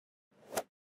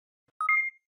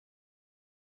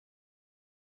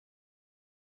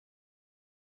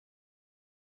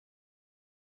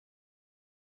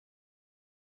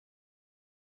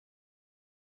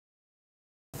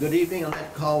Good evening. I'd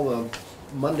like to call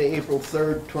Monday, April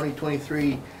 3rd,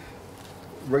 2023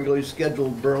 regularly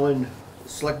scheduled Berlin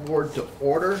Select Board to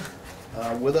order.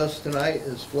 With us tonight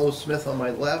is Flo Smith on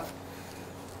my left,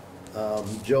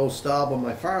 Joe Staub on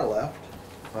my far left.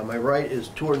 On my right is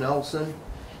Tor Nelson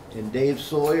and Dave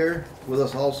Sawyer. With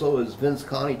us also is Vince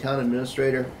Connie, Town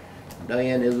Administrator,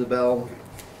 Diane Isabel,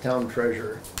 Town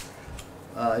Treasurer.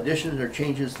 Additions or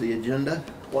changes to the agenda?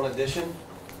 One addition,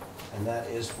 and that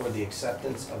is for the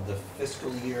acceptance of the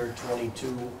fiscal year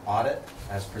 22 audit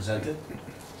as presented.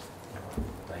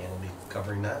 Diane will be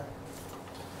covering that.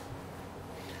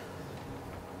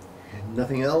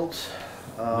 Nothing else?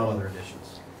 No other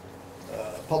additions.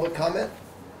 Public comment?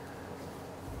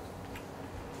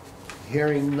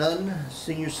 Hearing none.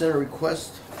 Senior Center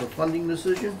request for funding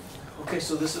decision? Okay,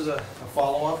 so this is a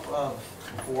follow-up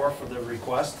for the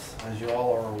request. As you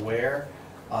all are aware,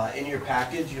 in your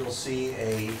package you'll see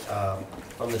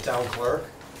from the town clerk,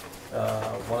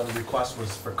 one of the requests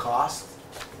was for cost.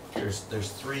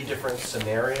 There's three different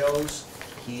scenarios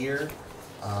here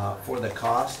for the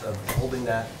cost of holding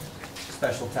that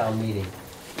special town meeting.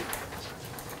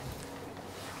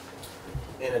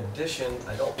 In addition,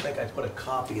 I don't think I put a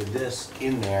copy of this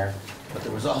in there, but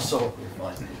there was also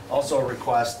a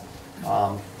request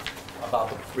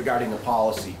regarding the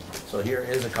policy. So here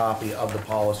is a copy of the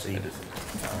policy.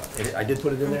 I did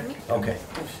put it in there? Okay.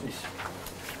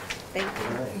 Thank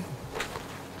you.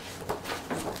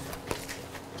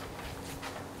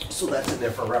 So that's in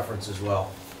there for reference as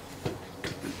well.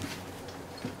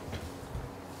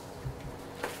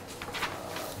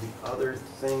 The other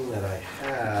thing that I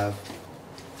have,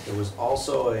 there was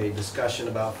also a discussion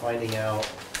about finding out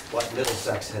what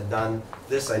Middlesex had done.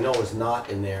 This I know is not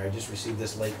in there. I just received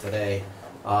this late today.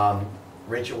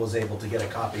 Rachel was able to get a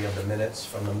copy of the minutes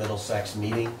from the Middlesex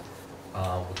meeting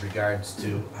with regards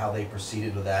to how they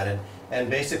proceeded with that. And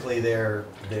basically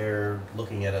they're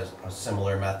looking at a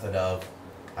similar method of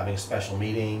having a special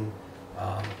meeting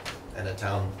and a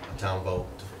town vote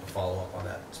to follow up on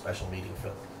that special meeting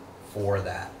for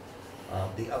that.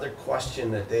 The other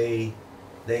question that they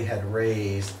had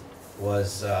raised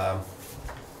was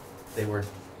they were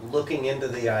looking into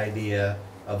the idea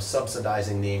of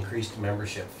subsidizing the increased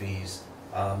membership fees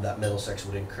that Middlesex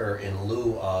would incur in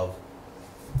lieu of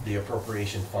the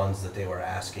appropriation funds that they were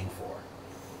asking for.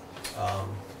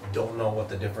 Don't know what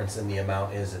the difference in the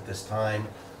amount is at this time,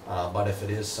 but if it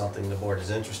is something the board is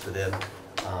interested in,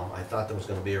 I thought there was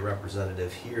going to be a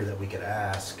representative here that we could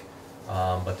ask,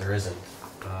 but there isn't.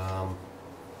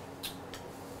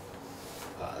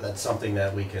 That's something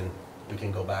that we can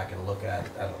go back and look at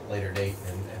a later date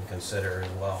and consider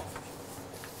as well,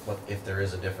 what if there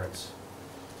is a difference.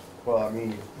 Well, I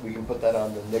mean, we can put that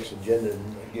on the next agenda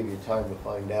and give you time to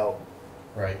find out.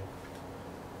 Right.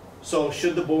 So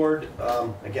should the board,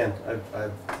 again,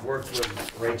 I've worked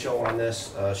with Rachel on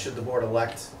this, should the board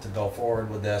elect to go forward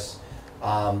with this,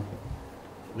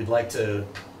 we'd like to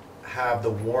have the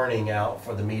warning out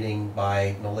for the meeting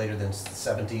by no later than the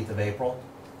 17th of April.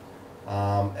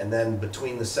 And then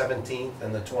between the 17th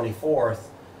and the 24th,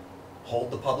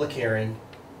 hold the public hearing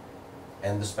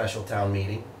and the special town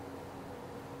meeting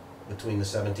between the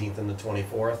 17th and the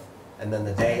 24th. And then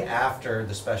the day after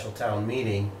the special town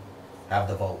meeting, have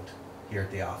the vote here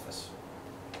at the office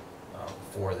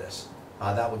for this.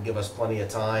 That would give us plenty of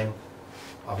time,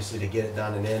 obviously, to get it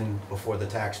done and in before the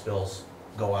tax bills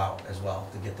go out as well,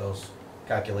 to get those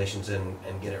calculations in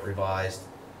and get it revised.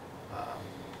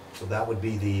 So that would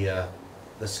be the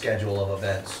schedule of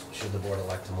events, should the board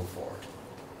elect to move forward,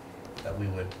 that we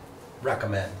would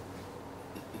recommend.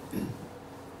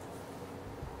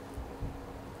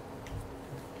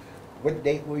 What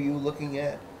date were you looking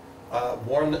at?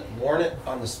 Warn it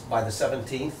on by the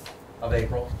 17th of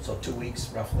April, so 2 weeks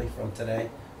roughly from today.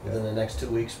 Within the next 2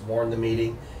 weeks, warn the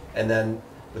meeting, and then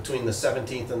between the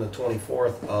 17th and the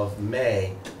 24th of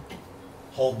May,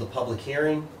 hold the public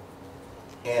hearing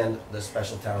and the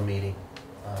special town meeting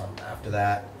after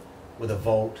that, with a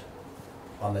vote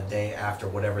on the day after,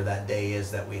 whatever that day is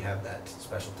that we have that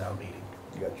special town meeting.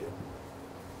 Gotcha.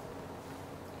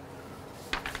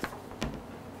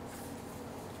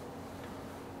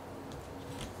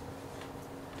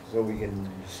 So we can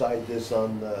decide this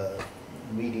on the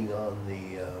meeting on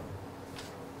the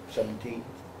 17th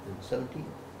and 17th?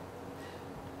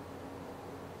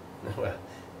 Well,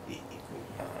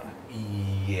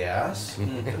 yes,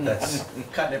 but that's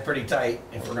cutting it pretty tight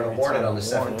if we're going to warn it on the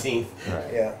 17th.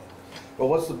 Right. Yeah. Well,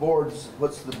 what's the board's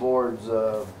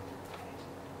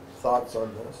thoughts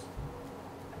on this?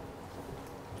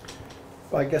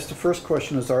 Well, I guess the first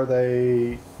question is, are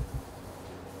they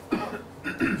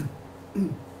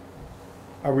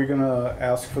Are we gonna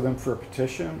ask for them for a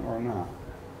petition or not?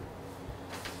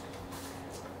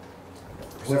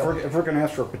 'Cause if we're gonna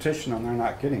ask for a petition and they're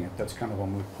not getting it, that's kind of a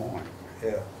moot point.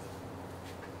 Yeah.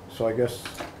 So I guess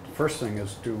the first thing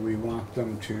is, do we want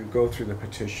them to go through the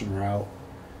petition route?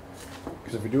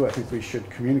 Because if we do, I think we should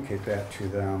communicate that to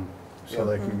them so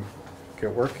they can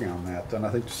get working on that. Then I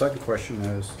think the second question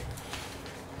is,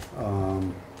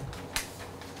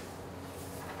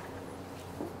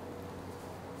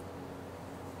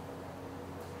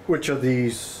 which of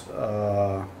these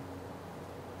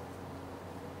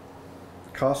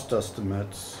cost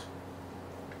estimates,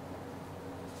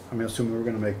 I mean, assuming we're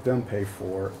gonna make them pay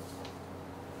for it,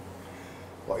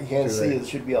 Well, you can't Do see they- it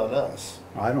should be on us.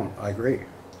 I agree,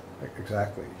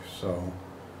 exactly, so,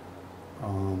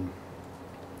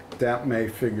 that may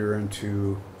figure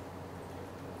into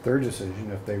their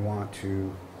decision if they want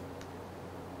to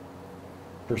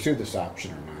pursue this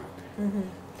option or not.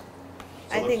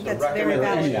 So I the- think the that's very valid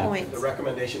recommendation- points. The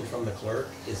recommendation from the clerk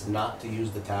is not to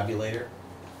use the tabulator,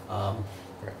 Do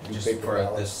just paper for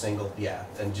ballots. this single, yeah,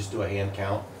 and just do a hand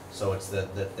count. So it's the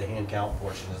hand count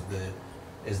portion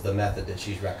is the method that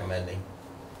she's recommending.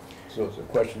 So it's a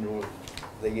question of,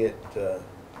 they get,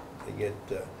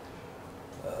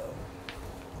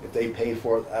 if they pay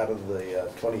for it out of the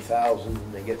 20,000,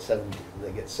 they get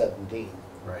 17,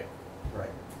 Right, right.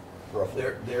 roughly.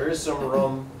 There is some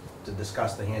room to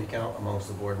discuss the hand count amongst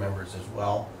the board members as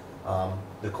well.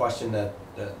 The question that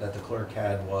the clerk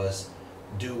had was,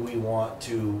 do we want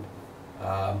to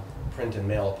print and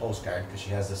mail a postcard, because she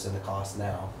has this in the cost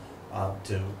now,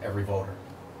 to every voter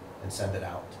and send it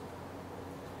out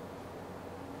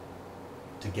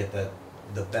to get the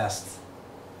best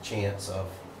chance of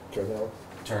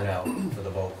turnout for the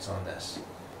votes on this.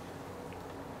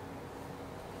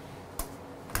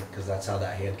 Because that's how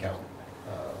that hand count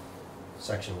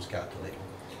section was calculated.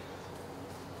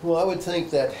 Well, I would think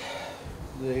that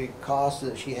the cost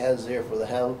that she has there for the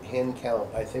hand count,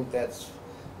 I think that's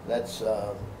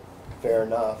fair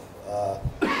enough.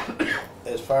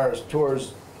 As far as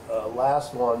towards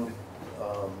last one,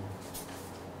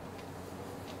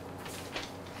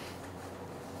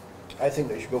 I think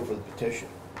they should go for the petition.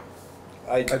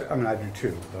 I mean, I do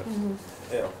too, but,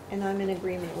 Yeah. And I'm in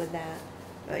agreement with that.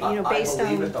 You know, based I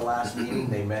believe at the on, last meeting,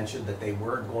 they mentioned that they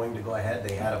were going to go ahead,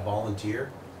 they had a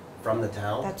volunteer from the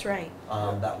town that's right.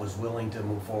 that was willing to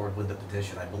move forward with the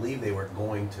petition. I believe they were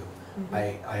going to.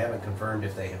 I haven't confirmed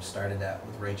if they have started that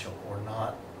with Rachel or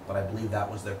not, but I believe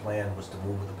that was their plan, was to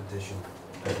move with the petition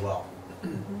as well.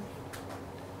 And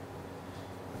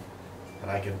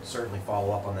I can certainly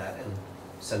follow up on that and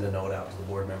send a note out to the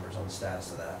board members on the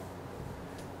status of that.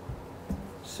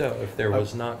 So if there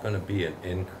was not going to be an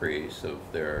increase of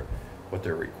what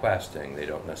they're requesting, they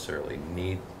don't necessarily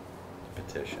need the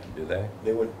petition, do they?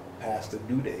 They would pass the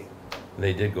due date.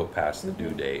 They did go past the due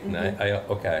date, and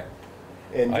okay.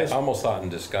 And I just, almost thought in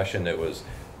discussion it was,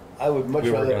 I would much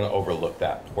we were going to rather, overlook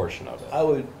that portion of I it.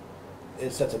 would,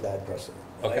 it sets a bad precedent.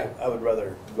 Okay. I would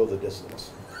rather go the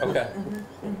distance. Okay.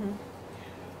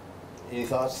 Any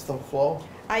thoughts, Flo?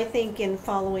 I think in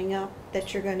following up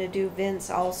that you're gonna do, Vince,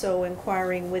 also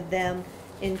inquiring with them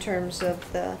in terms of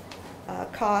the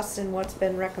costs and what's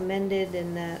been recommended,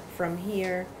 and that from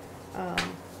here,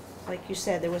 like you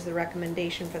said, there was the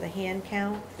recommendation for the hand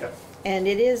count. Yep. And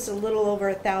it is a little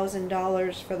over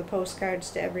 $1,000 for the postcards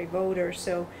to every voter,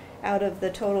 so out of the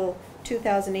total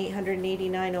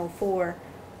 2,889.04,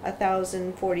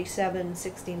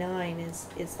 1,047.69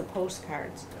 is the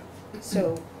postcards.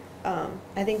 So,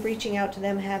 I think reaching out to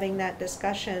them, having that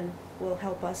discussion will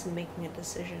help us in making a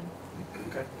decision.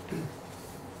 Okay.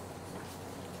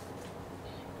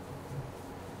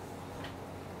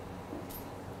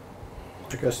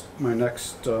 I guess my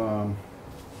next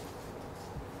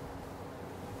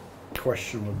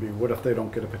question would be, what if they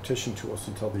don't get a petition to us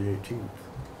until the 18th?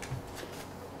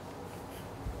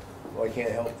 Well, I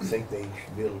can't help but think they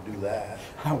should be able to do that.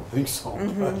 I would think so,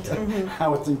 but I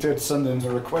would think they'd send in a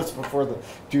request before the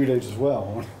due date as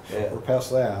well. Yeah. We're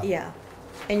past that. Yeah,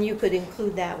 and you could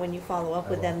include that when you follow up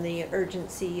I with will. them, the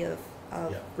urgency of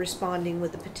Yeah. responding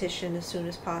with the petition as soon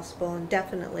as possible, and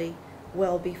definitely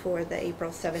well before the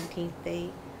April 17th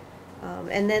date.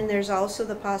 And then there's also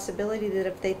the possibility that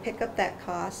if they pick up that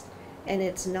cost and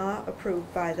it's not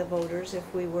approved by the voters, if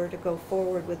we were to go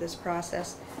forward with this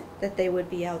process, that they would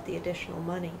be out the additional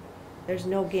money. There's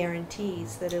no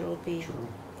guarantees that it'll be True.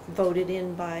 voted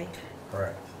in by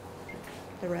Correct.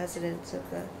 the residents of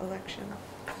the election.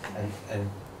 And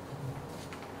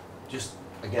just,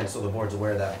 again, so the board's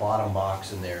aware, that bottom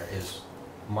box in there is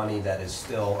money that is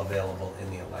still available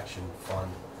in the election fund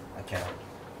account,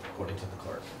 according to the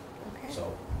clerk. Okay.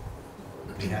 So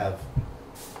we have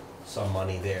some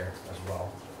money there as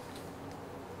well.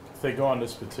 If they go on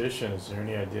this petition, is there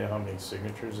any idea how many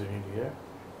signatures they need to get?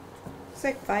 It's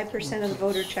like 5% of the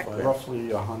voter It's like checklist. Roughly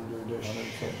 100-ish.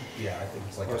 Yeah, I think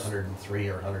it's like Less- 103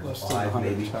 or Less than 105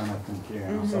 maybe, 110, I think,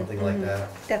 yeah. Mhm, something like mhm. that.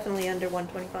 Definitely under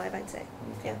 125, I'd say,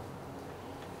 yeah.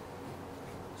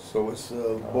 So what's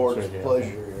the board's yeah. pleasure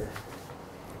here?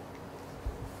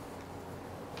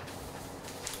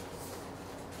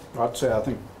 I'd say, I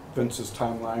think Vince's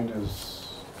timeline is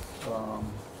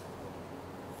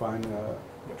fine,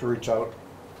 to reach out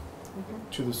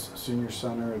Mhm. to the senior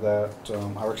center that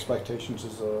our expectations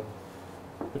is a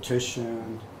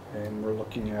petition, and we're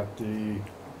looking at the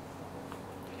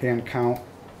hand count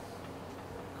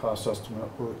cost estimate,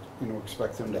 we're,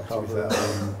 expect them to About cover.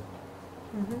 3,000.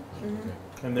 Mhm, mhm.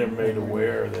 And they're made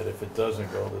aware that if it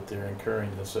doesn't go, that they're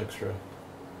incurring this extra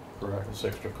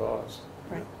cost.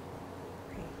 Right.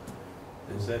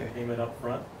 Is that payment up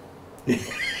front?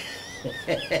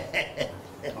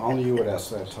 Only you would ask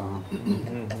that, Tom.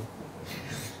 Mhm.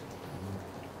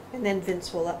 And then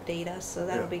Vince will update us, so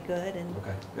that'll Yeah. be good, and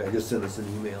Okay. Yeah, just send us an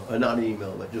email, not an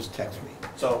email, but just text me,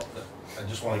 So, I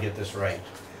just want to get this right.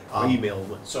 or email.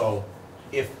 So,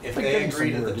 if Like they getting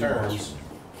agree to some the weird emails. terms,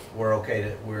 we're okay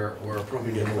to, we're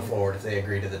approving to move forward if they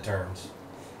agree to the terms.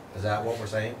 Is that what we're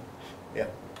saying? Yeah.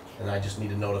 And I just need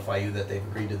to notify you that they've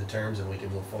agreed to the terms and we can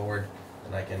move forward,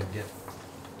 and I can get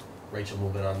Rachel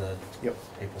moving on the Yep.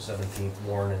 April 17th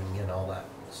warrant and all that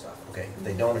stuff. Okay, if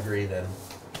they don't agree, then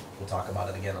we'll talk about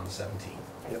it again on the 17th.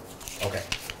 Yep. Okay.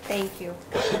 thank you.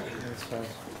 That's fine.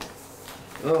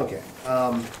 Okay,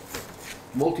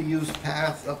 multi-use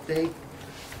path update.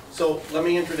 So let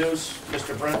me introduce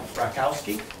Mr. Brent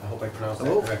Rakowski. I hope I pronounced that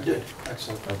Oh, correctly. did.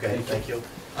 Excellent. Okay, thank you.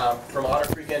 From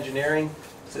Otter Creek Engineering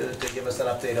to give us an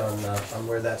update on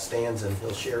where that stands, and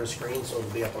he'll share his screen, so it'll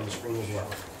be up on the screen as well.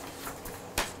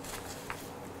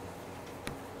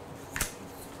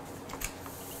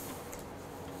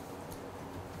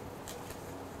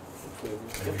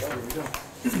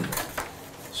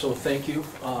 So thank you.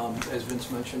 As Vince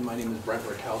mentioned, my name is Brent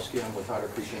Rakowski. I'm with Otter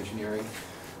Creek Engineering.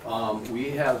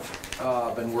 We have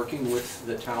been working with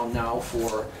the town now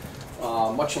for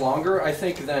much longer, I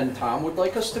think, than Tom would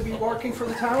like us to be working for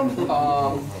the town.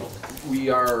 We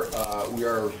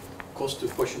are close to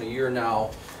pushing a year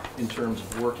now in terms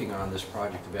of working on this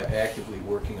project, actively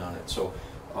working on it. So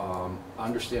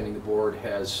understanding the board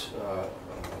has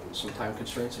some time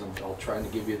constraints, and I'll try to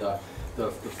give you the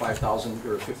 5,000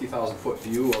 or 50,000 foot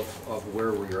view of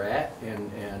where we're at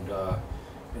and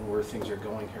where things are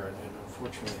going here. And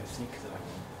unfortunately, I think that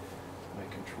my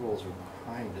controls are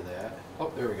behind that.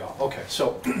 Oh, there we go. Okay,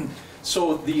 so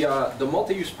so the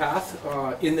multi-use path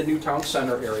in the new town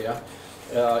center area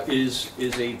is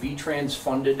a VTrans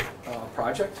funded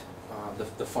project.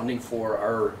 The funding for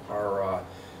our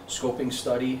scoping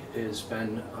study has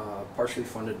been partially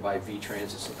funded by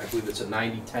VTrans. I believe it's a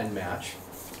 90-10 match.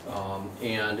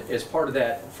 And as part of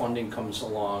that, funding comes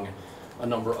along a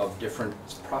number of different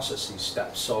processes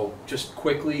steps. So just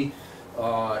quickly,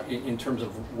 in terms of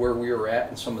where we were at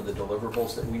and some of the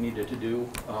deliverables that we needed to do,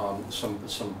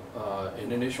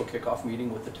 an initial kickoff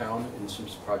meeting with the town and some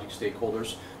project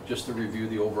stakeholders, just to review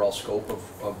the overall scope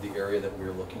of the area that we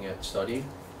were looking at studying.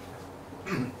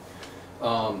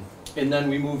 And then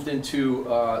we moved into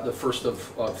the first of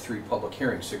 3 public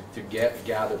hearings to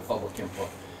gather public input.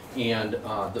 And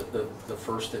the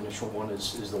first initial one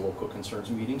is the local concerns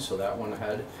meeting, so that went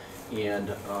ahead. And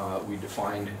we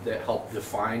helped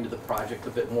define the project a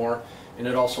bit more. And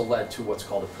it also led to what's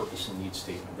called a purpose and need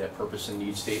statement. That purpose and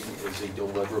need statement is a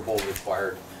deliverable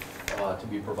required to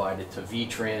be provided to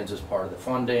VTrans as part of the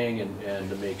funding and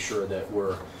to make sure that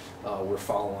we're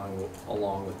following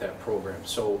along with that program.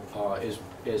 So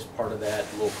as part of that,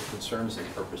 local concerns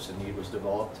and purpose and need was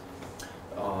developed.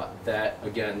 That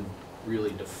again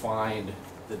really defined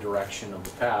the direction of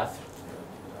the path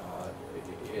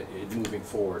moving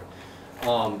forward.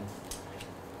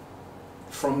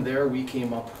 From there, we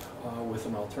came up with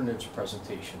an alternatives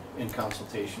presentation in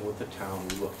consultation with the town.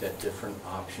 We looked at different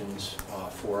options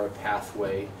for a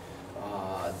pathway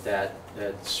that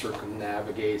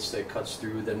circumnavigates, that cuts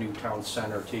through the new town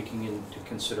center, taking into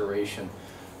consideration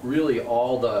really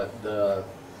all the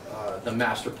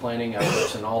master planning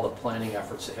efforts and all the planning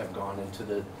efforts that have gone into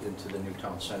the new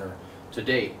town center to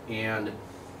date. And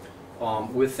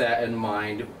with that in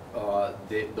mind,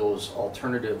 those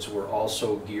alternatives were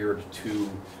also geared to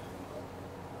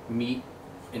meet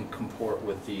and comport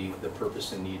with the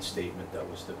purpose and need statement that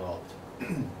was developed.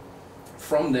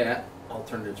 From that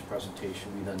alternatives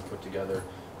presentation, we then put together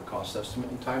a cost estimate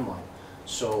and timeline.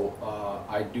 So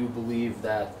I do believe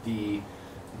that the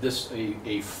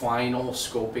A final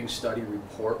scoping study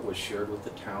report was shared with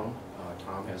the town.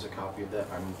 Tom has a copy of that.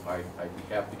 I'd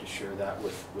be happy to share that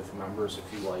with members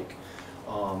if you like.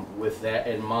 With that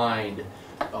in mind,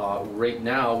 right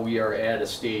now we are at a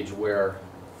stage where,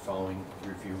 following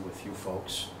review with you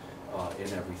folks,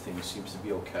 and everything seems to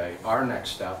be okay. Our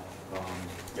next step,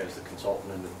 as the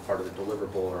consultant and part of the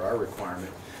deliverable or our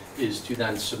requirement, is to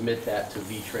then submit that to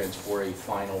V-Trans for a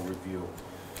final review.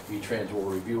 V-Trans will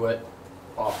review it,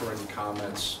 offer any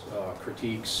comments,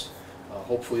 critiques.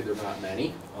 Hopefully they're not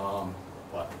many,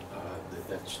 but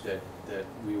that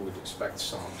we would expect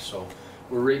some. So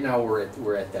right now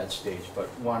we're at that stage, but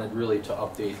wanted really to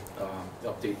update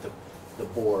the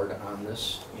board on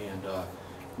this and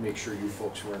make sure you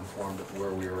folks were informed of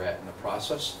where we were at in the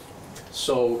process.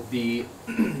 So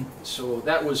so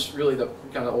that was really the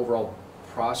kind of overall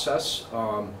process.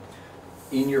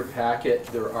 In your packet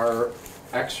there are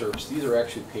excerpts. These are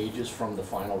actually pages from the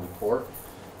final report.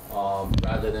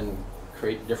 Rather than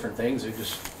create different things, they're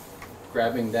just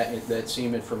grabbing that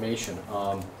same information.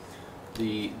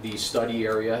 The study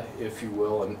area, if you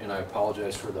will, and I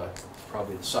apologize for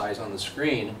probably the size on the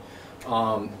screen.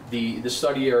 The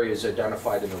study area is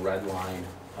identified in the red line,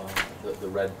 the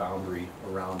red boundary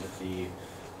around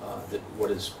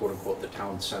what is quote unquote the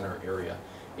town center area,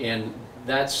 and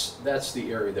that's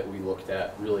the area that we looked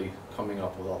at, really coming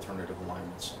up with alternative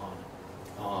alignments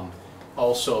on.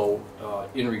 Also,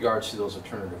 in regards to those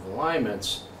alternative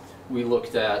alignments, we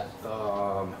looked at.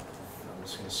 I'm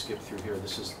just going to skip through here.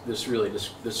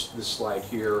 This slide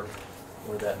here,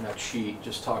 or that next sheet,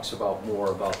 just talks about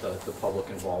more about the public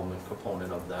involvement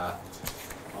component of that.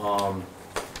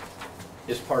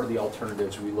 As part of the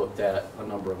alternatives, we looked at a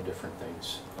number of different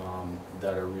things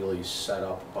that are really set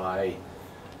up by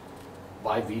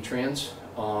V-Trans,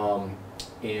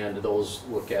 and those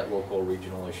look at local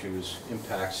regional issues,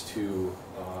 impacts to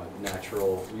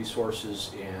natural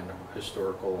resources, and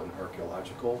historical and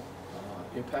archaeological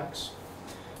impacts.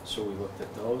 So we looked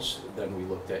at those. Then we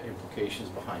looked at implications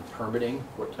behind permitting,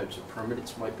 what types of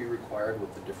permits might be required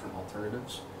with the different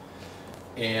alternatives.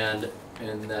 And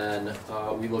then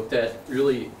we looked at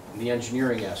really the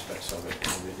engineering aspects of it.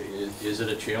 Is it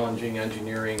a challenging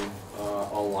engineering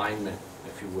alignment,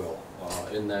 if you will?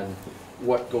 And then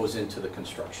what goes into the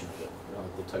construction of it?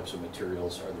 The types of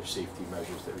materials, are there safety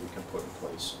measures that we can put in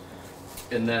place?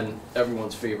 And then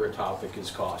everyone's favorite topic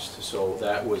is cost. So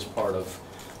that was part of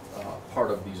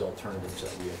these alternatives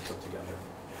that we had put together.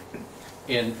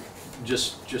 And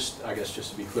I guess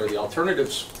just to be clear, the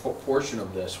alternatives portion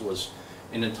of this was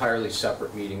an entirely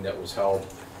separate meeting that was held,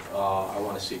 I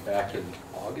want to say back in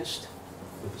August?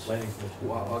 With the planning commission.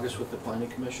 Wow, August with the planning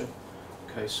commission.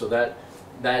 Okay, so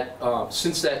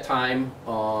since that time,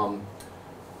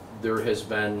 there has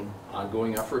been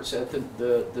ongoing efforts at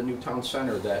the new town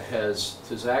center that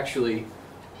has actually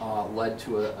led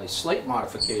to a slight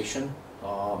modification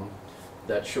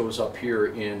that shows up here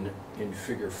in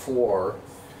figure 4,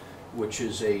 which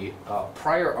is a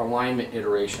prior alignment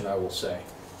iteration, I will say.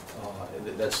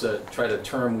 That's the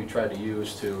term we tried to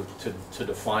use to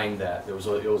define that. It was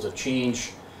a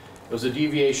change. It was a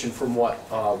deviation from what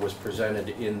was presented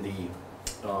in the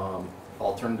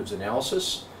alternatives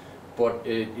analysis, but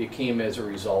it came as a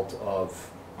result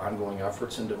of ongoing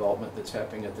efforts and development that's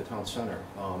happening at the town center.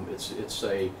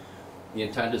 The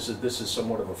intent is that this is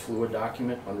somewhat of a fluid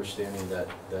document, understanding that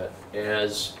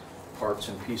as parts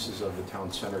and pieces of the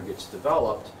town center gets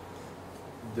developed,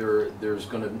 there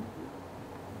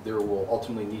will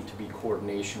ultimately need to be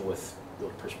coordination with the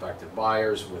prospective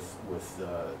buyers, with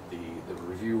the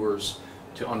reviewers,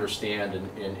 to understand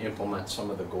and implement some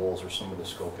of the goals or some of the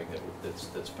scoping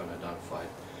that's been identified.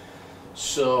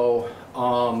 So,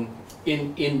 and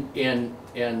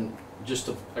just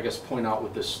to, I guess, point out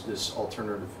with this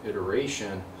alternative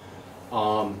iteration,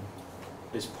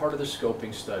 as part of the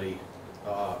scoping study,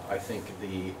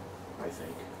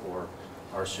 or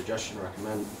our suggestion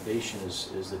recommendation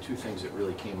is the two things that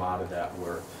really came out of that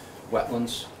were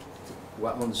wetlands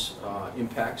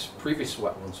impacts, previous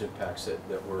wetlands impacts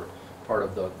that were part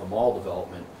of the mall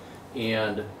development,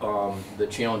 and the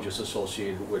challenges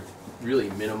associated with really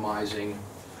minimizing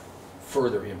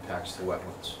further impacts to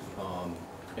wetlands,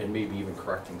 and maybe even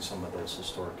correcting some of those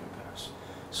historic impacts.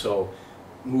 So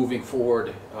moving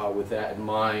forward with that in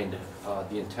mind,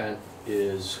 the intent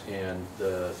is, and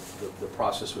the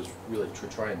process was really to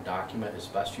try and document as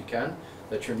best you can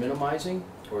that you're minimizing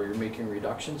or you're making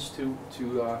reductions to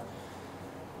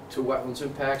wetlands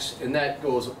impacts, and that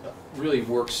really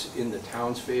works in the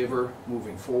town's favor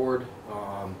moving forward.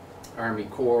 Army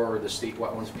Corps, the state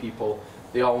wetlands people,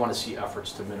 they all want to see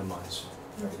efforts to minimize.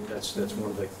 That's one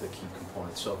of the key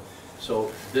components.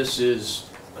 So this is,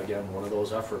 again, one of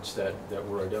those efforts that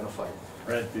were identified.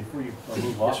 Brent, before you move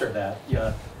Yes, off sir. of that,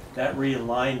 Yeah. that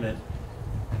realignment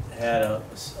had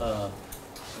a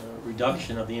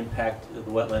reduction of the impact of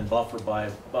the wetland buffer by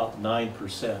about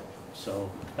 9%. So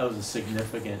that was a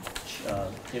significant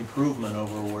improvement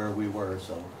over where we were.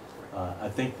 So I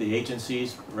think the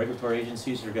agencies, regulatory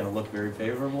agencies, are going to look very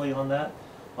favorably on that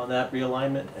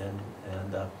realignment,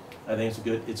 and I think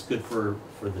it's good for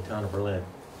the town of Berlin.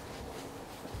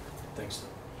 Thanks.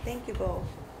 Thank you both.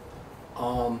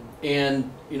 And,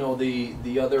 you know,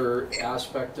 the other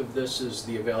aspect of this is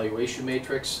the evaluation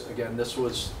matrix. Again, this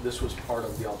was part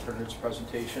of the alternatives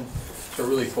presentation. So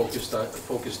really focused on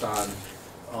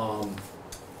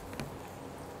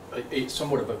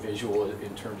somewhat of a visual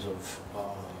in terms of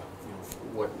you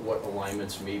know, what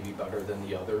alignments may be better than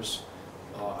the others.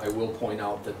 I will point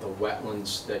out that the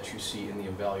wetlands that you see in the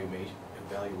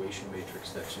evaluation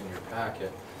matrix that's in your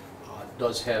packet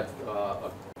does have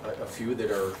a few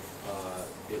that are,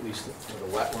 at least for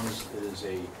the wetlands, is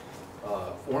a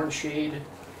orange shade,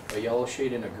 a yellow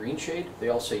shade, and a green shade. They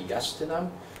all say yes to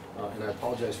them. And I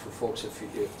apologize for folks if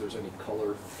there's any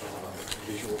color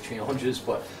visual challenges,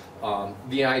 but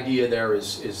the idea there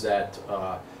is that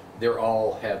they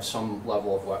all have some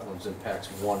level of wetlands impacts.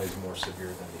 One is more severe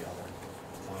than the other.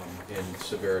 And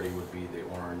severity would be the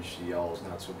orange, the yellow is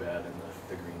not so bad, and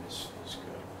the green is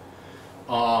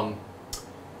good.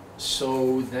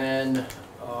 So then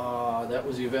that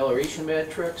was the evaluation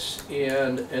metrics,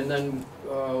 and then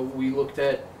we looked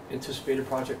at anticipated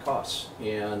project costs.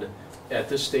 And at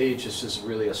this stage, this is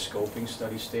really a scoping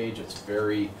study stage. It's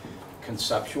very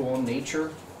conceptual in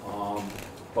nature,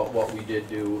 but what we did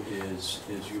do is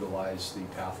utilize the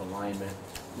path alignment,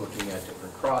 looking at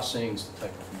different crossings, the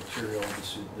type of material.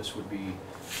 This would be,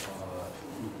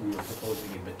 we were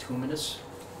proposing a bituminous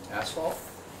asphalt,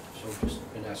 so just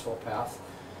an asphalt path.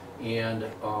 And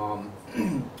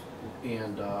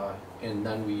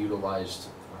then we utilized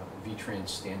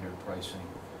V-Trans standard pricing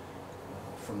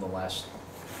from the last,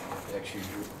 actually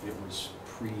it was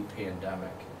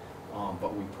pre-pandemic,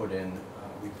 but we put in an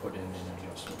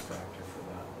adjustment factor for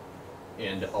that,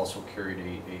 and also carried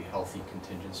a healthy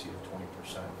contingency of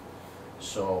 20%.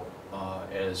 So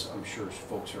as I'm sure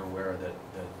folks are aware that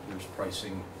there's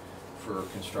pricing for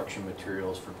construction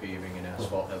materials for paving and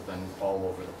asphalt have been all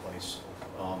over the place.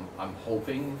 I'm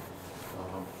hoping,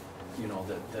 you know,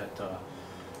 that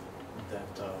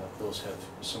those have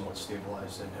somewhat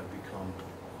stabilized and have become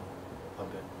a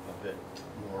bit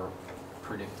more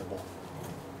predictable.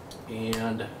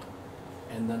 And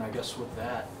then I guess with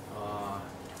that,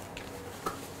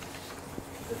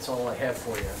 that's all I have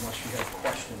for you, unless you have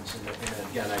questions. And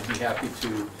again, I'd be happy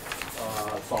to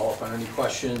follow up on any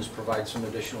questions, provide some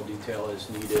additional detail as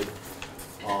needed.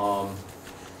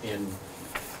 And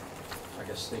I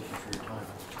guess thank you for your time.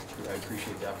 I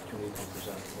appreciate the opportunity to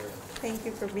present for you. Thank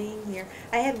you for being here.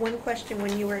 I had one question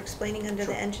when you were explaining under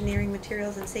Sure. the engineering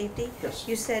materials and safety. Yes.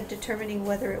 You said determining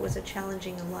whether it was a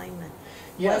challenging alignment.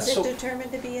 Yeah, Was it so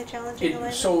determined to be a challenging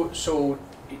alignment?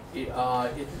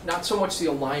 Not so much the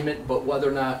alignment, but whether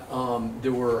or not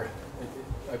there were,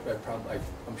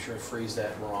 I'm sure I phrased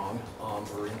that wrong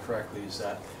or incorrectly, is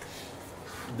that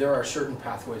there are certain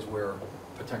pathways where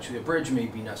potentially a bridge may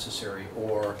be necessary,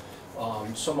 or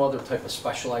some other type of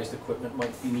specialized equipment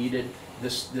might be needed.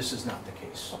 This is not the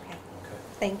case. Okay, Okay.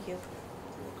 thank you.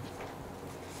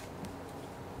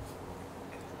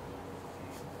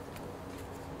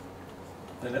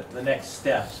 The next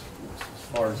steps, as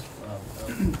far as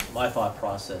my thought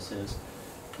process is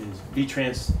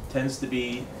V-Trans tends to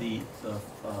be the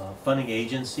funding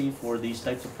agency for these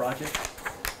types of projects.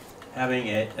 Having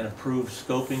an approved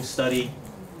scoping study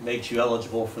makes you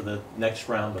eligible for the next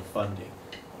round of funding.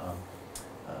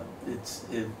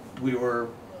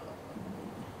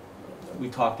 We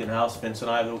talked in-house, Vince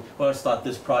and I, we always thought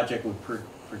this project would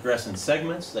progress in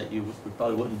segments, that we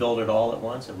probably wouldn't build it all at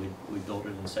once, and we'd build it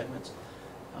in segments.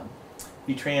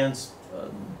 V-Trans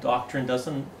doctrine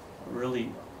doesn't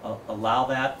really allow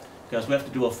that, because we have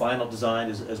to do a final design.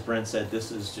 As Brent said,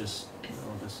 this is just,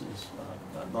 this is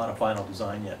not a final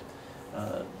design yet.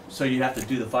 So you have to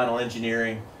do the final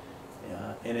engineering,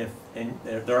 and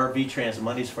there are V-Trans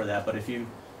monies for that, but if you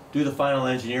do the final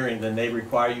engineering, then they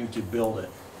require you to build it,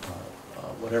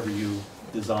 whatever you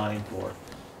design for.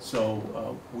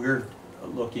 So we're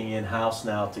looking in-house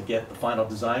now to get the final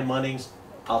design monies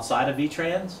outside of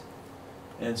V-Trans,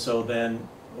 and so then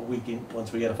we can,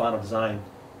 once we get a final design,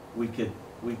 we could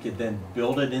then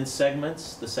build it in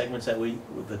segments, the segments that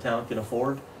the town can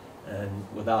afford, and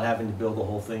without having to build the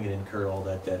whole thing and incur all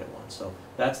that debt at once. So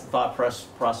that's the thought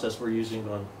process we're using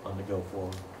on the go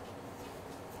forward.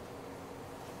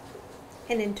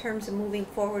 And in terms of moving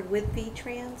forward with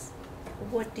V-Trans,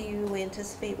 what do you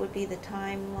anticipate would be the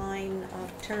timeline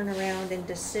of turnaround and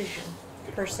decision,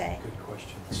 per se? Good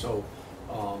question. So,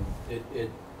 it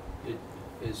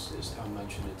as Tom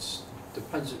mentioned, it's,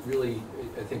 depends, it really,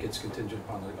 I think it's contingent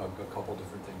upon a couple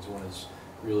different things. One is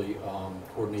really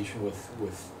coordination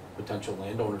with potential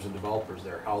landowners and developers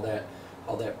there, how that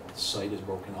site is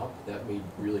broken up. That may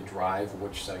really drive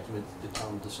which segment the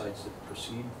town decides to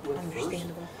proceed with first.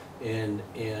 Understandable. And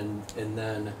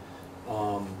then,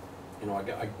 you know,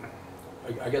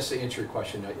 I guess to answer your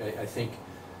question, I think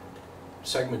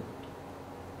segment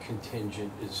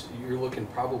contingent is, you're looking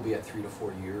probably at 3 to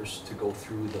 4 years to go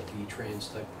through the V-Trans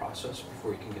type process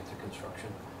before you can get to construction.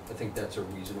 I think that's a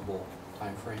reasonable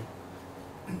time frame.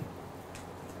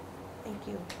 Thank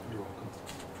you. You're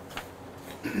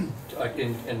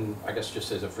welcome. And I guess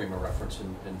just as a frame of reference,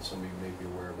 and some of you may be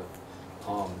aware of it,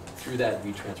 through that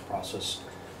V-Trans process,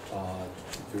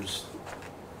 there's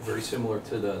very similar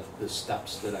to the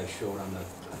steps that I showed on the,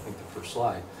 I think the first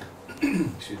slide.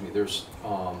 Excuse me. There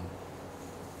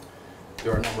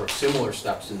are a number of similar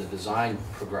steps in the design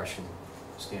progression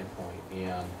standpoint,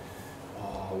 and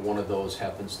one of those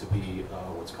happens to be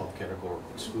what's called categorical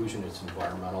exclusion. It's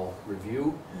environmental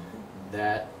review.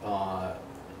 That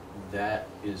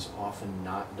is often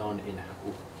not done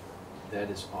that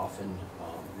is often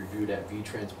reviewed at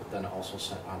V-Trans, but then also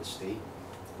sent out of state.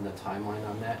 And the timeline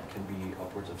on that can be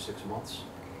upwards of 6 months.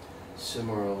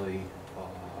 Similarly,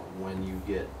 when you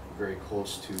get very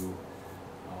close to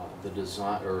the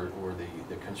design or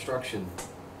the construction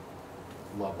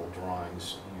level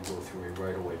drawings, you go through a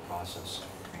right-of-way process,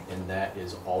 and that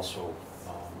is also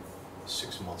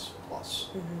 6 months plus,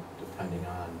 depending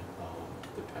on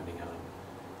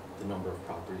the number of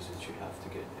properties that you have to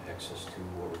get access to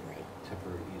or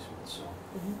temporary easements. So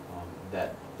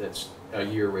that's a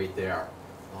year right there.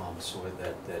 So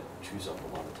that chews up a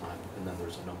lot of time, and then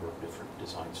there's a number of different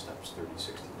design steps, 30,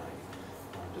 60,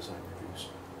 90 design reviews.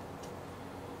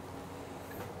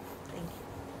 Thank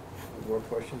you. More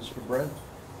questions for Brent?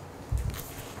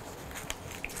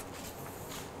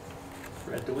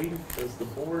 Brett, does the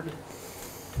board,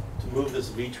 to move this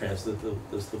V-Trans,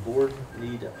 does the board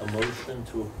need a motion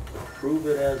to approve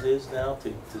it as is now,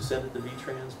 to send it to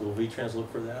V-Trans? Will V-Trans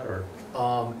look for that, or?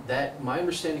 My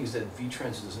understanding is that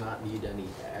V-Trans does not need any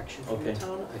action from the Okay.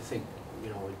 town. I think, you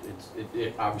know,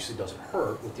 it obviously doesn't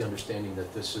hurt, with the understanding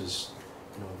that this is,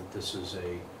 you know, that this is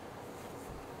a,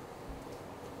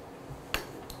 I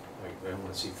don't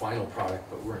want to say final product,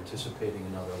 but we're anticipating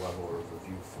another level of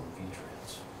review from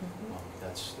V-Trans.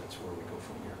 That's where we go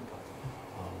from here. But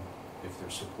if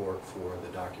there's support for the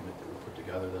document that we put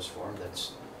together thus far, I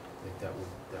think that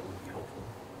would be helpful.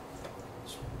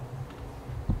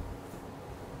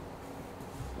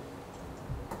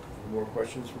 Any more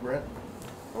questions for Brent?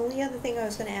 Only other thing I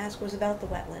was gonna ask was about the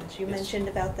wetlands. You Yes. mentioned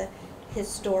about the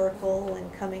historical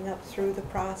and coming up through the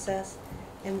process.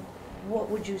 And what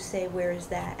would you say, where is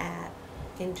that at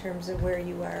in terms of where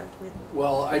you are with?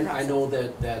 Well, I process? know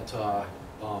that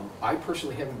I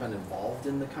personally haven't been involved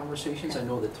in the conversations. I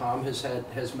know that Tom has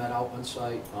met out on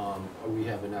site. We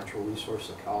have a natural resource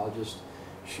ecologist.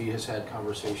 She has had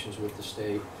conversations with the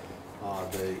state.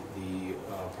 The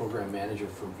program manager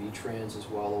from V-Trans is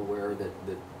well aware that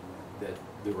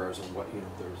there's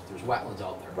wetlands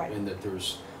out there, Right. and that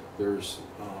there's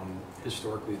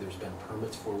historically there's been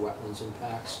permits for wetlands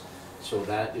impacts. So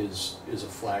that is a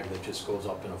flag that just goes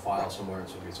up in a file somewhere, and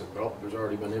so we say, well, there's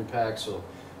already been impacts, so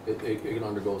it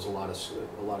undergoes a lot of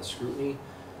scrutiny.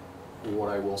 What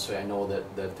I will say, I know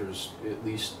that there's at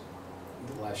least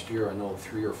the last year, I know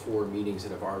 3 or 4 meetings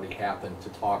that have already happened to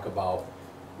talk about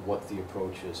what the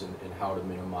approach is and how to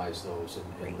minimize those,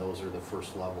 and those are the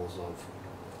first levels of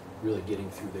really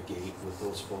getting through the gate with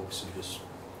those folks and just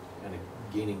kind of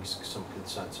gaining some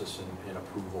consensus and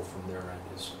approval from their end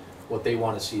is what they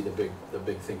want to see, the big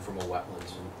thing from a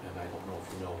wetlands, and I don't know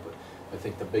if you know, but I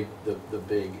think the big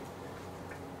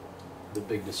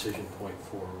decision point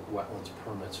for wetlands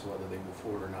permits, whether they move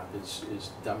forward or not, is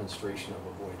demonstration of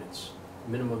avoidance,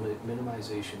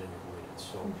 minimization and avoidance.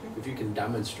 So if you can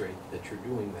demonstrate that you're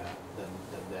doing that, then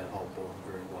that'll bode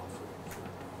very well for the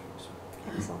project. So.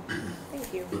 Excellent.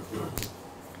 Thank you.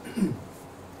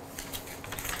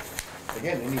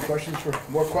 Again,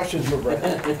 more questions for Brent?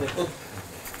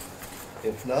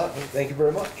 If not, thank you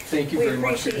very much. Thank you We very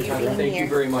much for your appreciate you time. being Thank you here.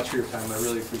 very much for your time. I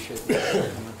really appreciate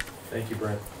it. Thank you,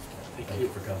 Brent. Thank you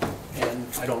for coming. And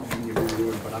I don't mean you to be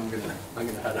rude, but I'm gonna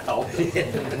head out. I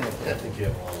think you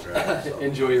have a long drive, so.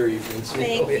 Enjoy your evenings.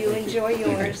 Thank you. Enjoy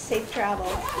yours. Safe travel.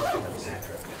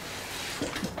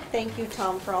 Thank you,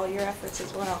 Tom, for all your efforts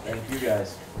as well. Thank you,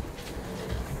 guys.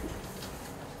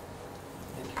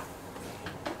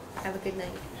 Have a good night.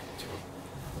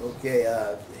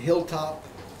 Okay, Hilltop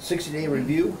 60-day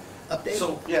review update?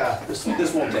 So, yeah, this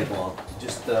won't take long.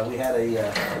 Just, we had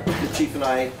the chief and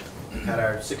I had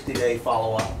our 60-day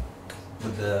follow-up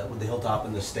with the Hilltop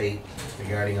and the state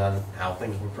regarding on how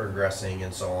things were progressing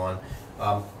and so on.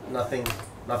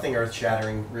 Nothing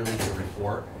earth-shattering really to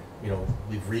report. You know,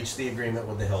 we've reached the agreement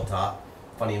with the Hilltop.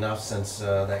 Funny enough, since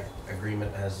that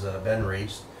agreement has been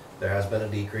reached, there has been a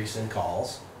decrease in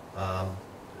calls.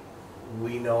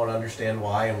 We know and understand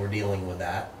why, and we're dealing with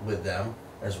that with them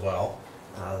as well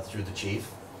through the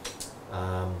chief.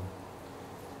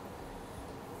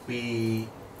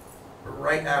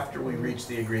 Right after we reached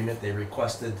the agreement, they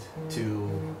requested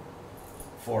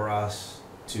for us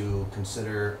to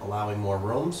consider allowing more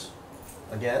rooms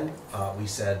again. We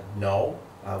said no.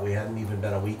 We hadn't even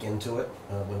been a week into it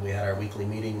when we had our weekly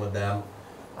meeting with them.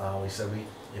 We said we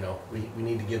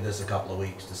need to give this a couple of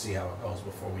weeks to see how it goes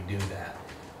before we do that.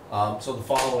 So the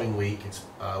following week,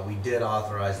 we did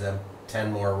authorize them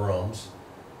 10 more rooms.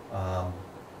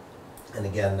 And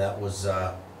again, that was,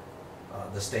 the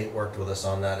state worked with us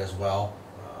on that as well,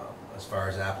 as far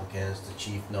as applicants, the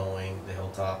chief knowing the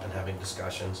Hilltop and having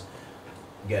discussions.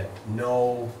 Again,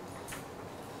 no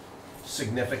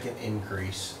significant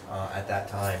increase at that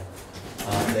time.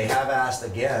 They have asked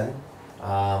again,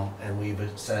 and we've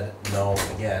said no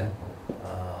again,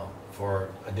 for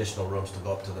additional rooms to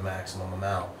go up to the maximum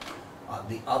amount.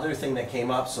 The other thing that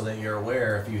came up, so that you're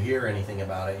aware, if you hear anything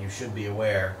about it, you should be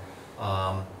aware,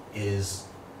 is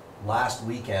last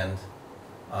weekend,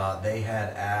 they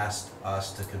had asked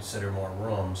us to consider more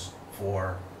rooms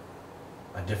for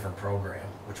a different program,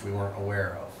 which we weren't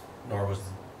aware of, nor was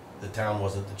the town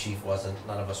wasn't, the chief wasn't,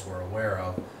 none of us were aware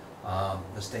of.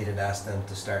 The state had asked them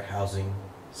to start housing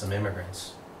some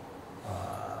immigrants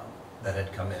that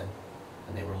had come in,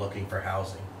 and they were looking for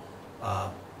housing.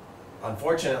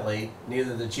 Unfortunately,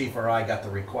 neither the chief or I got the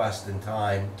request in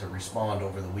time to respond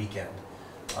over the weekend.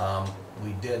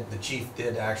 The chief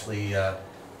did actually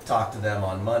talk to them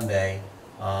on Monday.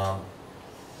 I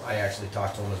actually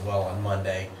talked to him as well on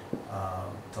Monday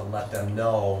to let them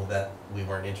know that we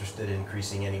weren't interested in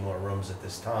increasing any more rooms at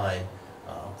this time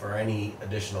for any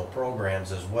additional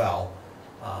programs as well.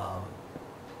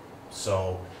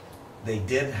 So they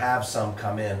did have some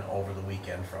come in over the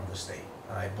weekend from the state.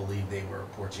 I believe they were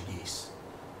Portuguese.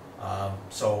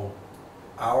 So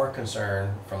our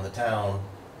concern from the town,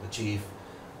 the chief,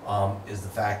 is the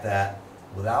fact that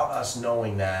without us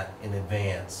knowing that in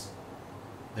advance,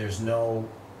 there's no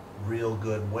real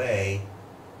good way,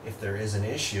 if there is an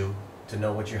issue, to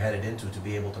know what you're headed into to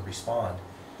be able to respond.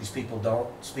 These people don't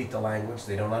speak the language,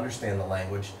 they don't understand the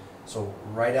language, so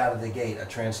right out of the gate, a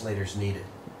translator's needed.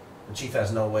 The chief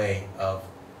has no way of,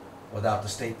 without the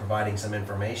state providing some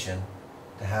information,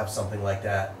 to have something like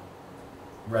that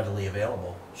readily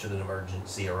available should an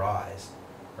emergency arise,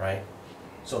 right?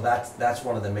 So that's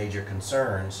one of the major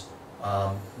concerns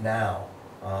now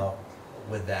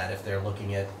with that, if they're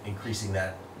looking at increasing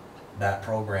that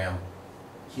program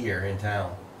here in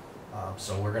town.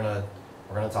 So we're gonna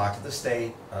talk to the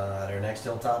state at our next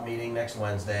Hilltop meeting next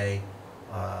Wednesday,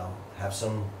 have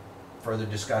some further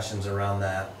discussions around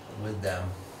that with them,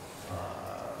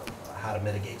 how to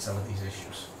mitigate some of these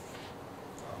issues.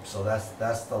 So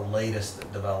that's the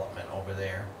latest development over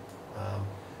there.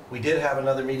 We did have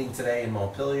another meeting today in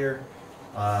Montpelier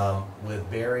with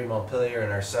Barry Montpelier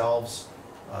and ourselves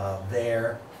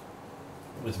there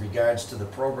with regards to the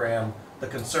program, the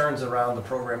concerns around the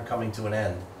program coming to an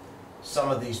end.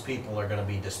 Some of these people are going to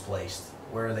be displaced.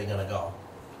 Where are they going to go?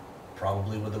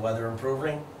 Probably with the weather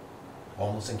improving,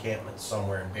 homeless encampments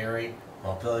somewhere in Barry,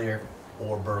 Montpelier,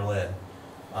 or Berlin.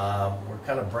 We're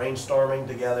kind of brainstorming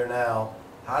together now.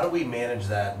 How do we manage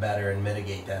that better and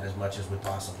mitigate that as much as we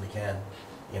possibly can?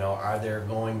 You know, are there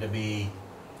going to be,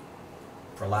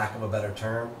 for lack of a better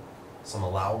term, some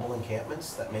allowable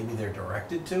encampments that maybe they're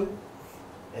directed to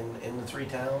in the three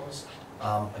towns?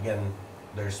 Again,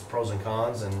 there's pros and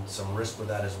cons and some risk with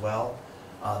that as well.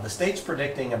 The state's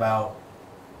predicting about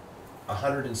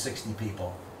 160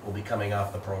 people will be coming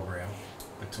off the program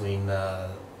between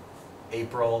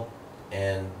April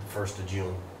and the 1st of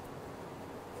June.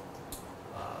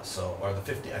 Or the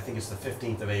 15th, I think it's the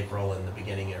 15th of April and the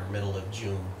beginning or middle of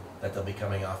June that they'll be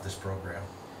coming off this program.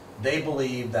 They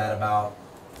believe that about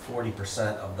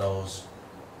 40% of those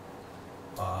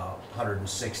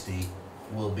 160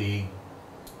 will be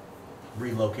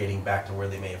relocating back to where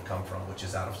they may have come from, which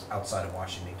is outside of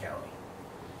Washington County.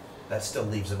 That still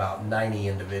leaves about 90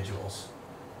 individuals,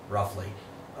 roughly,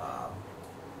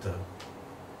 to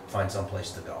find some place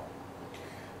to go.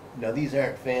 Now, these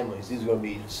aren't families, these are gonna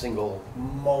be single.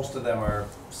 Most of them are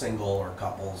single or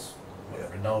couples,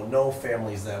 whatever. No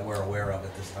families that we're aware of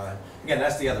at this time. Again,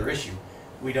 that's the other issue.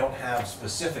 We don't have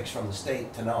specifics from the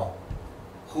state to know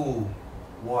who,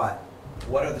 what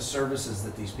are the services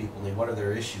that these people need, what are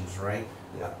their issues, right?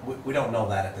 We don't know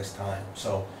that at this time.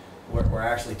 So we're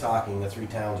actually talking, the three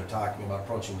towns are talking about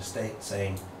approaching the state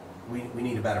saying, we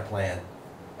need a better plan.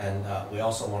 And we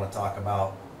also want to talk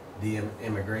about the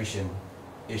immigration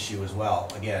issue as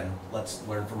well. Again, let's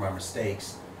learn from our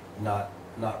mistakes, not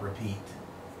repeat,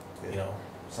 you know,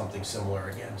 something similar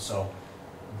again. So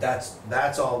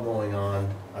that's all going on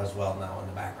as well now in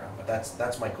the background. But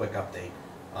that's my quick update.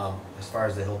 As far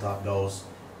as the Hilltop goes,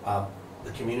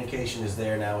 the communication is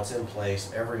there now. It's in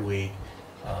place every week.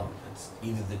 It's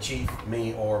either the chief,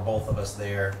 me, or both of us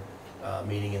there,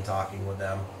 meeting and talking with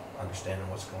them, understanding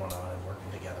what's going on and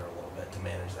working together a little bit to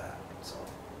manage that. So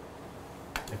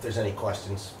if there's any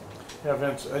questions. Yeah,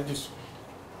 Vince,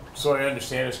 so I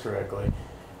understand this correctly,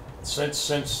 since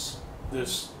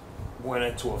this went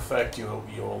into effect, you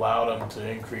allowed them to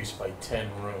increase by 10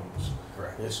 rooms.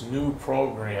 Correct. This new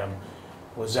program,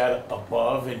 was that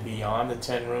above and beyond the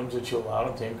 10 rooms that you allowed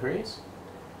them to increase?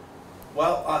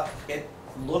 Well, it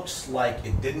looks like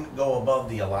it didn't go above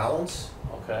the allowance,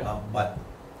 Okay. but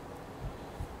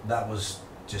that was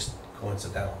just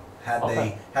coincidental. Had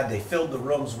Okay. they filled the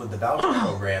rooms with the voucher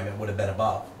program, it would have been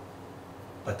above.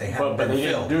 But they hadn't But been they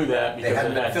filled. didn't do that They because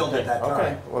hadn't of been that. filled at that Okay,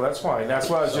 time. well, that's fine. That's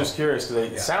why I was So, just curious, because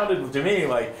it yeah. sounded to me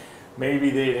like maybe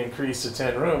they'd increased to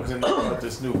 10 rooms and with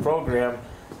this new program,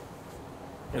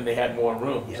 and they had more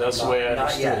rooms. Yeah, That's the way I not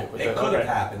understood yet. it. but It that- could have okay.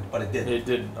 happened, but it didn't. It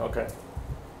didn't, okay.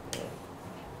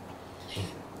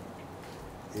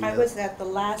 I was at the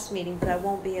last meeting, but I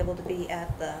won't be able to be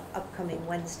at the upcoming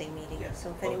Wednesday meeting, Yeah. so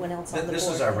if anyone else on the board. This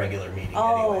is our regular meeting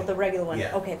Oh, anyway. the regular one,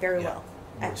 Yeah, okay, very yeah. well,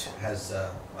 Which excellent, has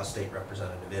a state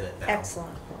representative in it now.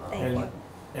 excellent, thank And, you.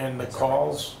 and the It's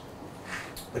calls?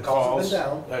 The calls have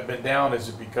been down. Have been down, is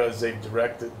it because they've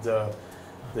directed the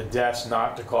desk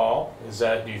not to call? Is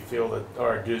that, do you feel that,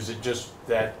 or is it just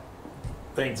that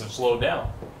things have slowed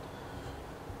down?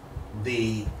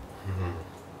 The,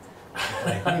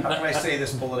 how can I say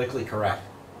this politically correct?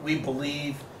 We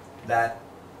believe that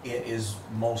it is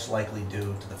most likely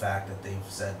due to the fact that they've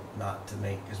said not to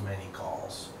make as many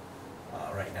calls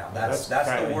right now. That's That's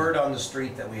the kinda- word on the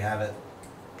street that we have it.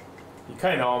 You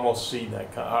kind of almost see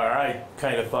that, or I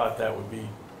kind of thought that would be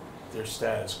their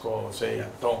status quo, say, Yeah.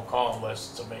 don't call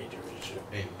unless it's a major issue.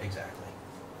 Exactly.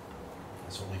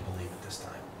 That's what we believe at this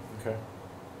time. Okay.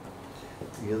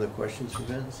 Any other questions for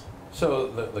Vince? So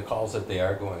the calls that they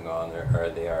are going on,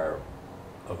 they are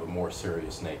of a more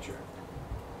serious nature?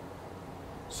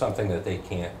 Something that they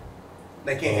can't,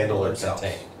 They can't handle Handle or themselves.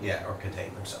 contain. Yeah, or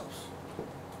contain themselves.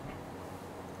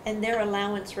 And their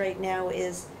allowance right now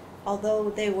is, although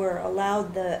they were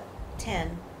allowed the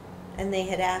 10, and they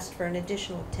had asked for an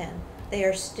additional 10, they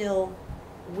are still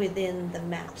within the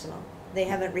maximum. They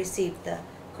haven't received the,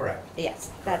 Correct.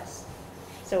 yes, that's,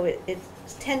 so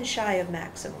it's 10 shy of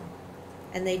maximum.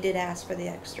 And they did ask for the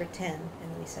extra 10,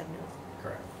 and we said no.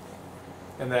 Correct.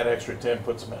 And that extra 10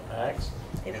 puts them at max?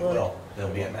 It It would. will. They'll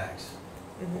be at max.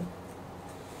 Mhm.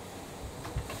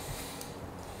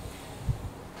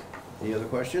 Any other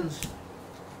questions?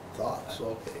 Thoughts?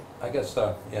 Okay. I guess,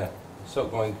 yeah. So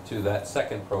going to that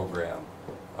second program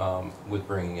with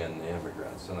bringing in the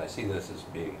immigrants, and I see this as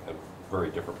being a very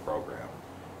different program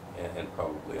and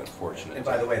probably unfortunate. And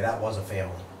by the way, that was a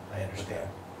family, I understand. Okay.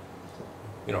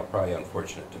 You know, probably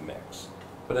unfortunate to mix.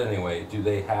 But anyway, do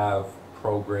they have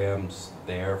programs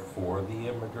there for the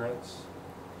immigrants?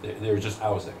 They're just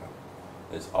housing them.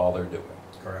 It's all they're doing.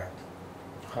 Correct.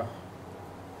 Huh.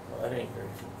 Well, that ain't very.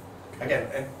 Again,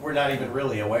 and we're not even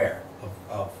really aware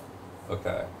of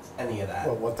Okay. any of that.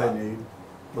 Well, what they need,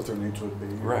 what their needs would be.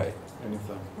 or Right.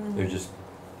 Anything. Mhm. They're just,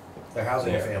 They're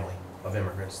housing a There. family of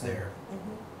immigrants there.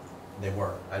 Mhm. They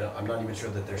were. I'm not even sure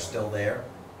that they're still there,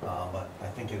 but I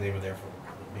think they were there for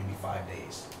maybe 5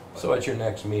 days. so at your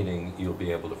next meeting, you'll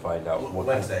be able to find out what.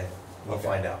 Wednesday, we'll Okay.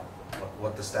 find out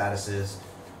what the status is,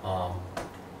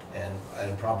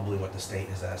 and probably what the state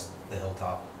has asked the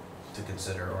Hilltop to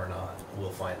consider or not. We'll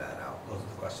find that out. Those are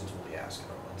the questions we'll be asking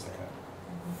on Wednesday.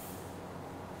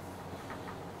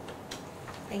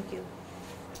 Thank you.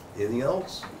 Anything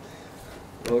else?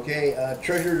 Okay,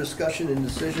 treasurer discussion and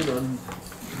decision on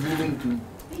moving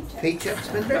to paycheck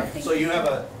spender? So you have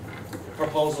a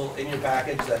proposal in your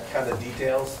package that kind of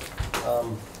details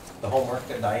the homework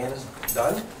that Diana's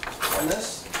done on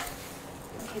this?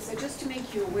 Okay, so just to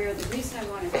make you aware, the reason I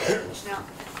wanted to change, now,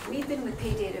 we've been with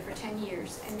Paydata for 10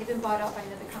 years, and they've been bought out by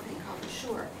another company called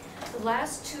Assure. The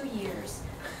last 2 years,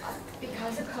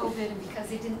 because of COVID and because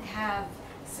they didn't have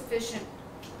sufficient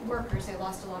workers, they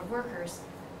lost a lot of workers,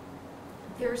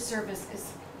 their service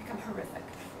has become horrific.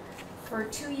 For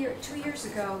 2 years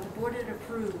ago, the board had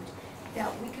approved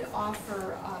that we could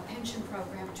offer a pension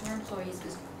program to our employees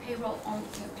as payroll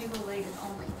related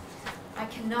only. I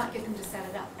cannot get them to set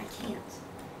it up, I can't.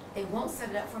 They won't set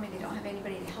it up for me, they don't have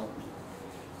anybody to help me.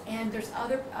 And there's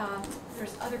other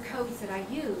codes that I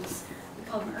use, we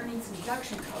call them earnings and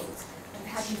deduction codes, I've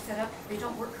had them set up, they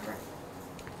don't work correctly.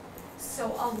 So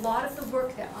a lot of the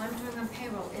work that I'm doing on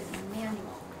payroll is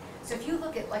manual. So if you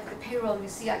look at like the payroll and you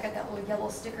see I got that little yellow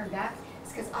sticker back,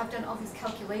 it's because I've done all these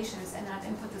calculations and I've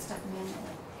input this stuff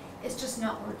manually. It's just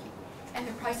not working. And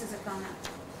the prices have gone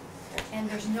up. And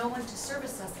there's no one to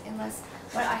service us unless,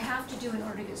 what I have to do in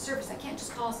order to get service, I can't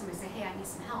just call somebody and say, hey, I need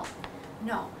some help.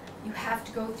 No, you have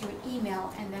to go through an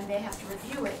email and then they have to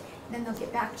review it, and then they'll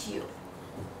get back to you,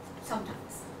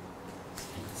 sometimes.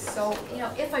 So, you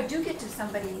know, if I do get to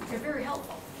somebody, they're very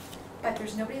helpful, but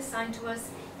there's nobody assigned to us,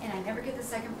 and I never get the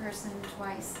second person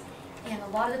twice. And a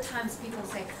lot of the times people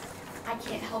say, I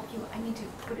can't help you, I need to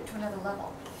put it to another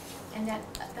level. And that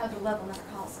the other level never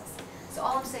calls us. So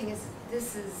all I'm saying is,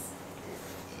 it's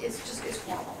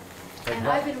horrible. And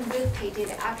I've been with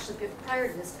Paydata actually prior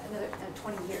to this, another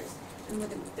 20 years. I've been with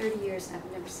them 30 years and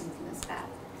I've never seen anything this bad.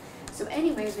 So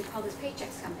anyways, we call this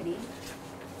Paychecks Company.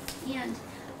 And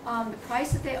the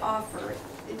price that they offer,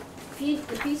 the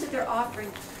fees that they're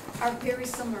offering are very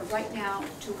similar right now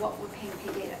to what we're paying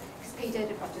Paydata, because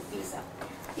Paydata brought their fees up.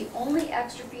 The only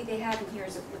extra fee they have in here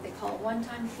is what they call a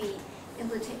one-time fee,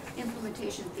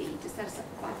 implementation fee, to set us up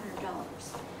for $500,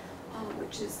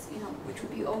 which is, you know, which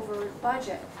would be over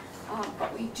budget.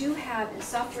 But we do have, in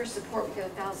software support, we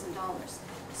get $1,000.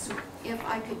 So if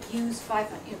I could use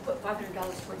put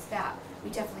 $500 towards that, we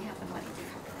definitely have the money to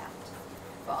cover that.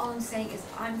 But all I'm saying is,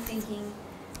 I'm thinking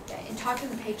that in talking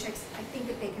to the Paychecks, I think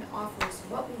that they can offer us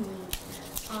what we need.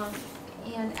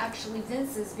 And actually,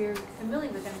 Vince is very familiar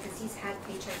with them because he's had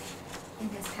Paychecks in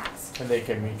his past. And they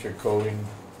can meet your coding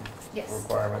Yes.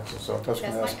 requirements and so. That's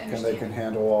gonna That's my ask, and they can understanding.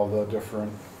 handle all the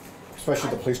different,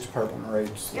 especially the police department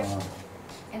rates. Yep.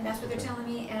 And that's what they're telling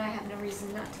me, and I have no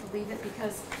reason not to believe it,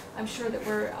 because I'm sure that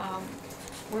where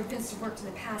Vince worked in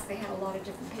the past, they had a lot of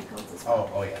different pay codes as well.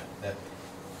 Oh, yeah,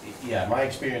 yeah, my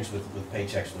experience with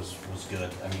Paychecks was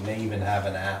good. I mean, they even have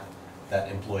an app that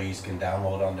employees can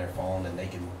download on their phone, and they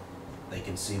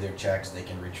can see their checks, they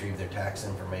can retrieve their tax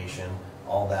information,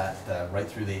 all that, right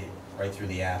through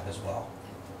the app as well.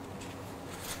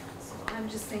 So I'm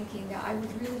just thinking that I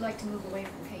would really like to move away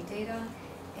from Paydata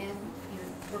and, you know,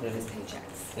 work with Mhm.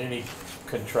 Paychecks. Any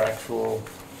contractual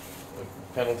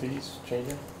penalties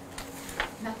changing?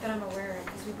 Not that I'm aware of,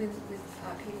 because we've been with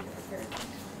Paydata for a very long time.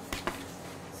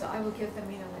 So I will give them,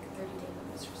 you know, like a 30-day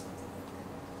notice or something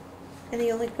like And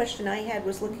the only question I had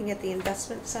was looking at the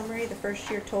investment summary, the first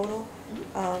year total.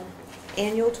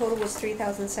 Annual total was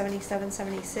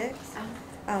 $3,077.76.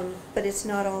 that. But it's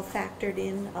not all factored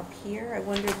in up here. I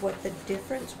wondered what the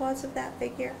difference was of that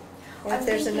figure? Or if I'm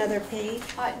there's thinking- another page?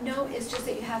 No, it's just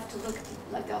that you have to look at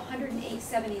like the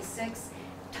 108.76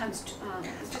 times, it's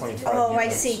just. 25 Oh, I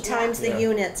units. see, times the Yeah.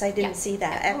 units. I Yeah, didn't see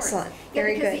that. of course. Excellent. Yeah,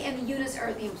 Very because good. and the units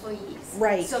are the employees.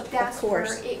 Right, So of that's where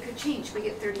course. it could change. If we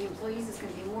get 30 employees, it's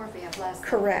gonna be more. If we have less. then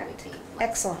Correct. it would be less.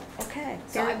 Excellent. Okay,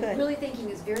 So very I'm good. really thinking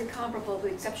it's very comparable, with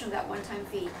the exception of that one-time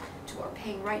fee, to what we're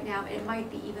paying right now. It might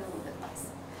be even a little bit less.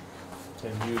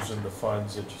 And using the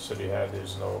funds that you said you had,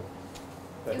 there's no, It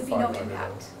that would be no 500.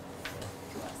 impact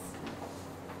to us.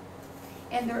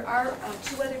 And there are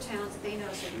two other towns that they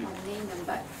know, so I don't want to name them,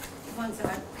 but ones that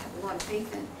I have a lot of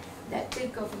faith in, that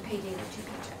did go from Paydata to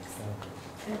Paychecks.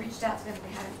 And I reached out to them,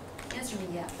 they haven't answered me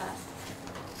yet, but,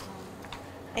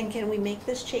 And can we make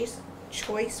this choice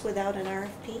without an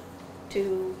RFP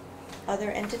to other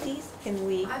entities? Can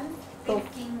we? I'm Go-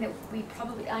 thinking that we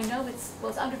probably, I know it's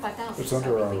under 5,000, It's so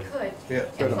under I think we our- could. Yeah.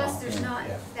 Good And plus, amount, there's yeah. not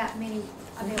Yeah. that many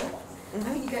available. I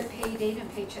Mhm. mean, you got Paydata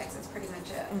and Paychecks, that's pretty much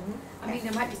it. Mhm. I mean,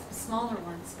 there might be some smaller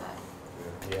ones, but,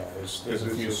 Yeah, there's a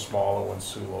few smaller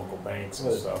ones through local banks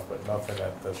and stuff, but nothing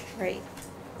at Right,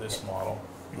 this model.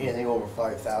 Anything over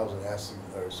 5,000 has to,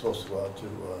 or is supposed to go out to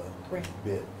Right.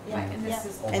 bid. right, and this Yeah.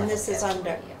 is. And this is under.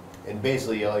 Yeah. And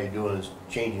basically, all you're doing is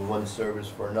changing one service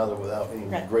for another without any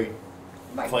Right. great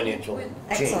Right, financial with-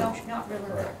 Excellent. Not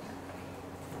really. Right.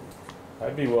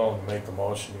 I'd be willing to make a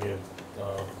motion to give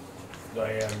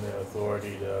Diane the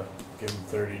authority to give them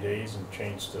 30 days and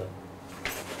change the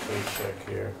paycheck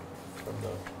here from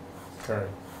the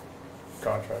current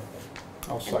contract.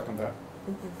 I'll second that.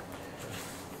 Mhm.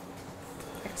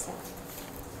 Excellent.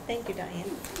 Thank you,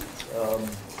 Diane.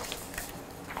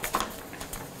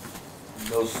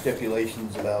 No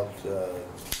stipulations about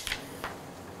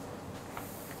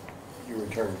you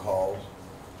return calls,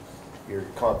 you're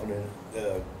confident,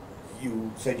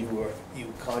 you said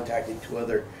you contacted 2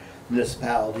 other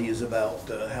municipalities about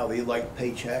how they like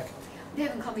paycheck. They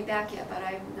haven't called me back yet, but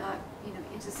I'm not,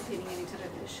 anticipating any type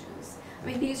of issues. I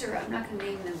mean, these are, I'm not gonna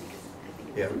name them because I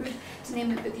think it's rude to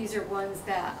name them, but these are ones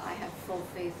that I have full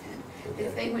faith in. Okay.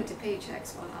 If they went to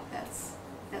paychecks, wow,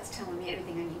 that's telling me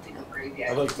everything I need to know.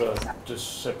 I'd like to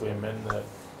just simply amend that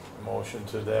motion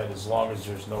to that, as long as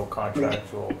there's no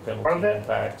contractual penalty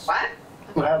impacts. What?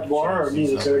 Do I have more, or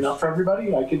is there enough for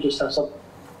everybody? I could just have some.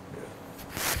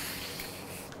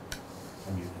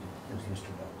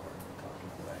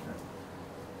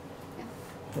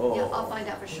 Yeah, I'll find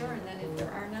out for sure, and then if there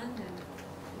are none, then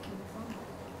we can move on.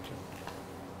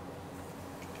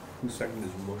 Who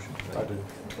seconded his motion? I do.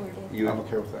 You, I'm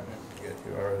okay with that. yeah,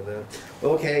 you are with that.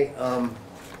 Okay,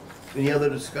 any other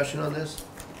discussion on this?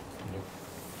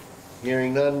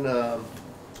 Hearing none,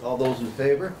 all those in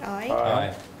favor? Aye.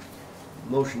 Aye.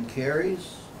 Motion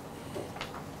carries.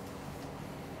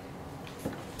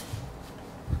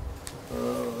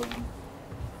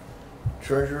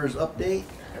 Treasurer's update?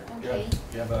 Okay.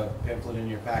 You have a pamphlet in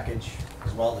your package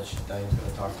as well that Diane's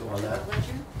gonna talk to on that. General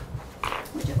ledger,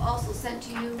 which I've also sent to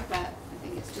you, but I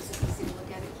think it's just as easy to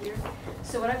look at it here.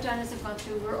 So what I've done is I've gone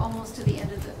through, we're almost to the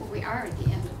end of we are at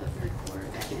the end of the third quarter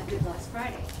that ended last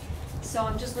Friday. So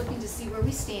I'm just looking to see where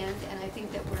we stand, and I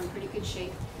think that we're in pretty good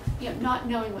shape. Not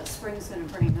knowing what spring's gonna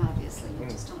bring, obviously, we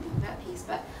just don't know that piece,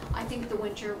 but I think the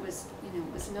winter was,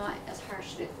 was not as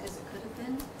harsh as it could have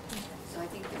been. So I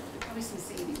think there were probably some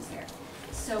savings there.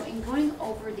 So in going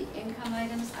over the income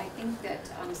items, I think that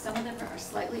some of them are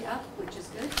slightly up, which is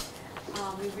good.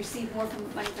 We've received more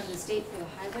money from the state for the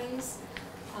highways.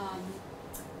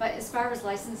 But as far as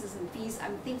licenses and fees,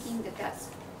 I'm thinking that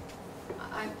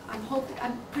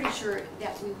I'm pretty sure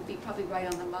that we will be probably right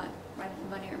on the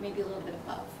money, or maybe a little bit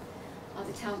above.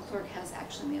 The town clerk has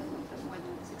actually made a little bit more than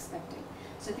I was expecting.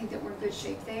 So I think that we're in good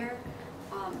shape there.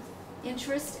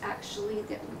 Interest, actually,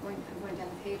 that I'm going down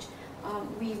the page,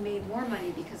 we made more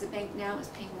money because the bank now is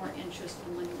paying more interest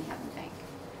than money we have in the bank,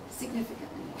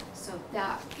 significantly more. So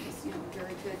that is,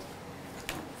 very good,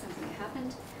 something that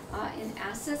happened. In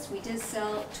assets, we did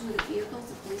sell 2 of the vehicles,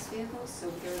 the police vehicles,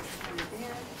 so they're kind of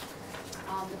there.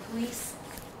 The police,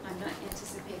 I'm not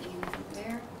anticipating anything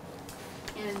there.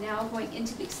 And now going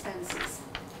into the expenses.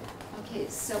 Okay,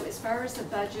 so as far as the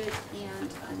budget and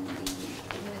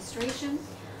the administration,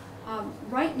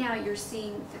 right now you're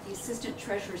seeing that the assistant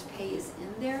treasurer's pay is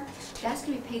in there. That's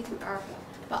gonna be paid through ARPA,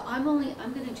 but I'm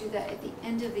gonna do that at the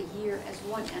end of the year as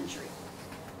one entry.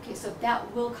 Okay, so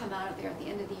that will come out of there at the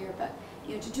end of the year, but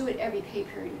to do it every pay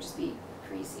period would just be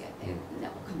crazy, I think, and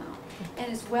that will come out.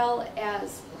 And as well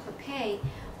as her pay,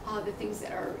 the things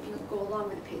that are, go along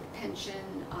with the pay, the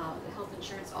pension, the health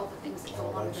insurance, all the things that go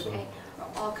along with the pay are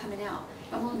all coming out.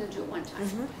 I'm only gonna do it one time,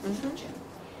 Jim.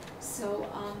 So,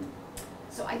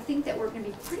 so I think that we're gonna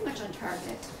be pretty much on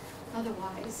target.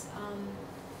 Otherwise,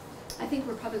 I think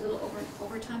we're probably a little over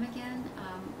overtime again,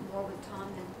 more with Tom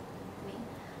than me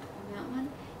on that one.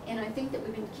 And I think that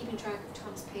we've been keeping track of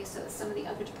Tom's pay so that some of the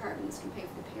other departments can pay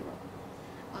for the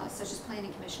payroll, such as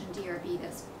Planning Commission and DRB.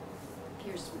 That's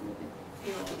appears to be moving.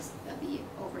 Payroll is the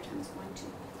overtime is going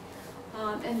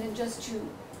to. And then just to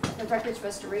the records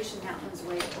restoration, that one's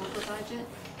way over budget.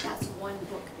 That's one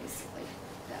book basically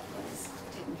that was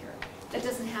taken care of. That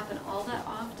doesn't happen all that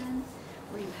often,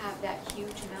 where you have that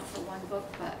huge amount for one book,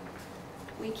 but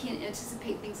we can't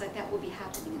anticipate things like that will be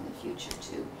happening in the future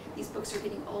too. These books are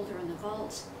getting older in the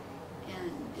vault,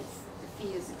 and the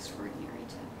fee is extraordinary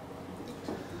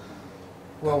to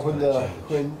Well, when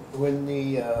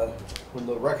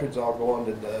the records all go on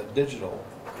to the digital,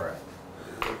 Correct.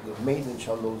 the maintenance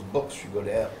on those books should go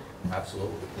down.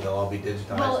 Absolutely. They'll all be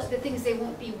digitized. Well, the thing is, they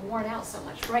won't be worn out so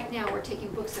much. Right now, we're taking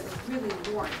books that are really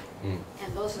worn,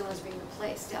 and those are the ones being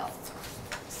replaced out.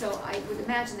 So I would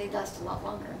imagine they'd last a lot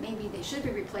longer. Maybe they should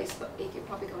be replaced, but they could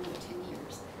probably go another 10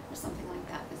 years or something like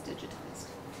that that's digitized.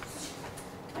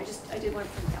 I did want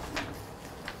to point that one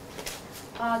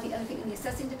out. The other thing in the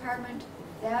assessing department,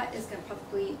 that is going to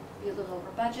probably be a little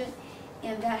over budget,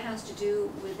 and that has to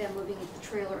do with them moving into the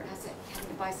trailer and having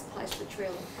to buy supplies for the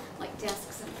trailer, like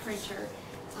desks and a printer,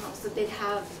 so they'd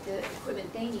have the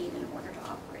equipment they need in order to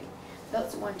operate.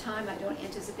 That's one time. I don't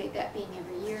anticipate that being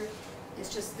every year.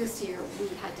 It's just this year we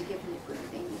had to give them the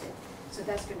equipment they needed, so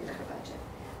that's going to be over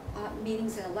budget.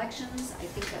 Meetings and elections, I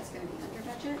think that's going to be under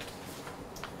budget.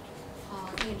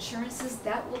 The insurances,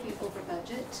 that will be over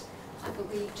budget, I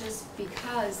believe, just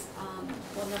because,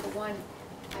 well, number one,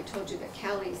 I told you that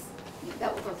Callie's,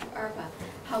 that will go through ARPA.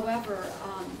 However,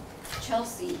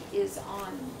 Chelsea is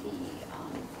on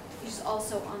the, just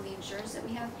also on the insurance that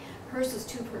we have. Hers was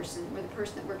two-person, where the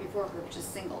person that worked before her was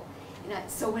just single.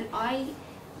 So when I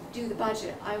do the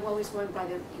budget, I'm always going by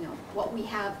the, what we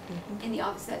have in the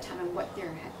office at that time and what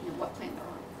they're, what plan they're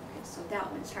on. Okay, so that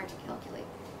one's hard to calculate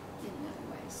in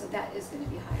another way. So that is gonna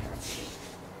be higher up too.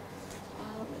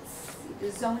 Let's see,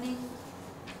 the zoning,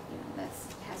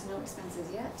 has no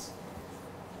expenses yet.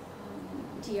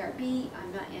 DRB,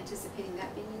 I'm not anticipating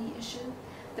that being any issue.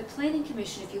 The planning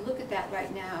commission, if you look at that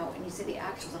right now and you say the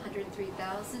actual is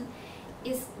 103,000,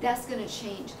 that's gonna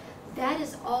change. That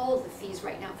is all the fees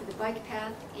right now for the bike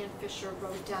path and Fisher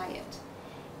Road diet.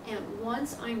 And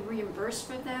once I'm reimbursed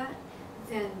for that,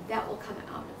 then that will come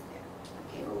out of there,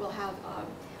 okay? Or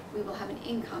we will have an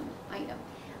income item.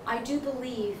 I do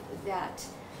believe that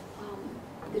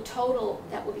the total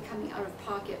that will be coming out of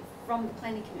pocket from the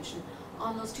planning commission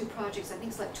on those two projects, I think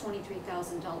it's like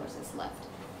 $23,000 that's left.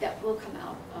 That will come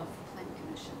out of the planning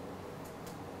commission.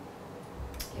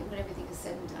 Okay, when everything is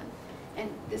said and done. And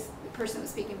the person that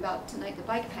was speaking about tonight, the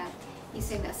bike path, he's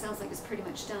saying that sounds like it's pretty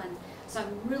much done. So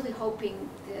I'm really hoping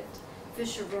that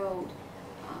Fisher Road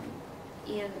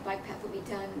and the bike path will be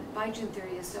done by June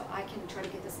 30th, so I can try to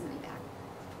get this money back.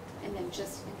 And then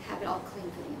just have it all clean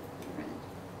for the rent.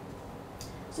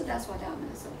 So that's why that one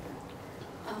is open.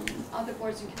 Other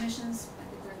boards and commissions, I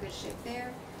think we're in good shape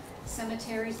there.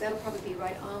 Cemeteries, that'll probably be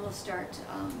right on. We'll start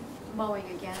mowing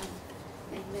again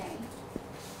in May.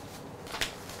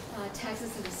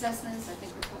 Taxes and assessments, I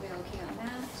think we're probably okay on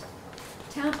that.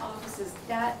 Town offices,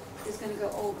 that is gonna go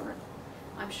over,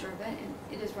 I'm sure of it, and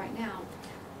it is right now.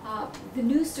 The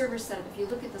new server setup, if you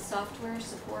look at the software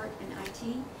support in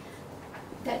IT,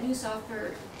 that new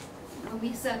software, when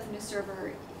we set up the new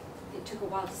server, it took a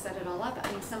while to set it all up. I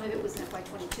mean, some of it was in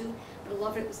FY22, but a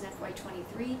lot of it was in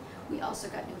FY23. We also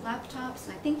got new laptops,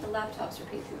 and I think the laptops were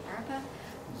paid through ARPA.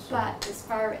 But as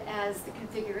far as the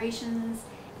configurations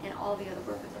and all the other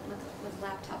work with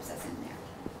laptops, that's in there.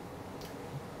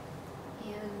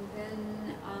 And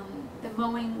then the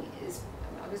mowing is,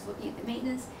 I was looking at the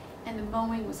maintenance, and the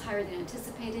mowing was higher than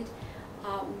anticipated.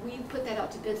 We put that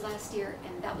out to bid last year,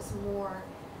 and that was more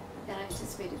than I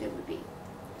anticipated it would be.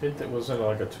 Wasn't it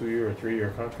like a 2-year or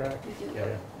 3-year contract?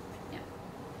 Yeah.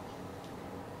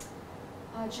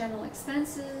 General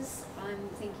expenses, I'm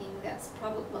thinking that's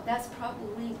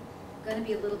probably gonna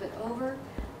be a little bit over.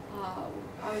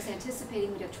 I was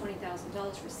anticipating we'd have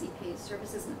 $20,000 for CPA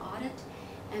services and audit,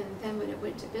 and then when it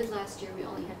went to bid last year, we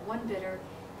only had one bidder,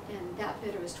 and that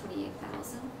bidder was $28,000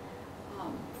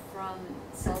 from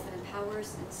Sullivan and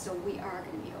Powers, and so we are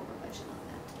gonna be over budget on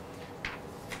that.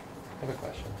 I have a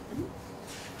question.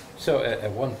 So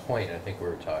at one point, I think we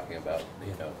were talking about,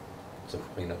 some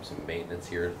cleanup, some maintenance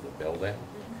here at the building.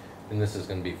 And this is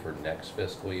gonna be for next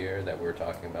fiscal year that we're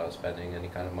talking about spending any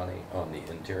kind of money on the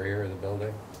interior of the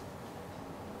building?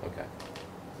 Okay.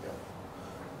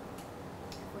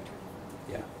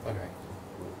 Yeah, okay.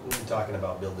 We'll be talking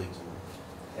about buildings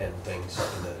and things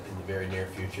in the very near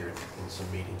future in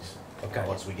some meetings. Okay.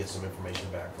 Once we get some information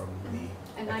back from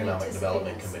the And I'm Economic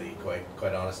Development anticipating Committee,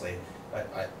 quite honestly.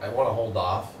 I wanna hold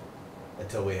off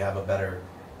until we have a better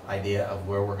idea of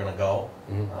where we're gonna go,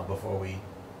 before we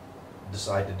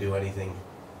decide to do anything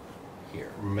Here.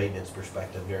 from a maintenance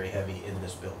perspective, very heavy in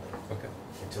this building, Okay.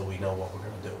 until we know what we're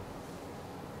gonna do.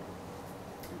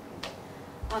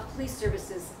 Okay. Police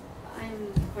services,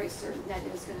 I'm quite certain that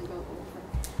it was gonna go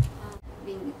over,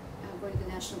 going to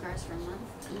the National Guards for a month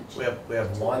each. We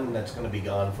have one that's gonna be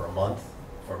gone for a month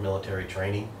for military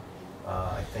training.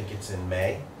 I think it's in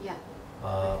May. Yeah,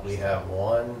 We have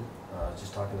one,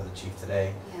 just talking to the chief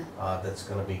today, yeah. that's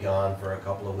gonna be gone for a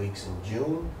couple of weeks in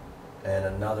June, and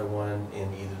another one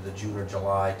in either the June or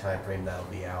July timeframe that'll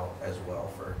be out as well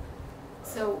for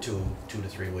So- 2 to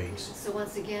 3 weeks. So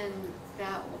once again,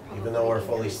 that will probably. Even though we're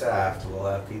fully increase. staffed, we'll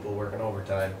have people working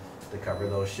overtime to cover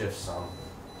those shifts some.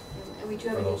 And we do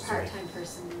have for a new those three. part-time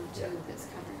person Yeah. too that's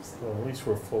covering some. Well, at least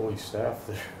we're fully staffed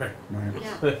there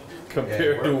Yeah.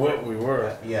 compared to what we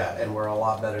were. Yeah, and we're a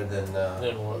lot better than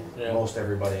Then what? Yeah. most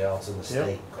everybody else in the Yep.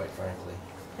 state, quite frankly.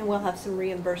 And we'll have some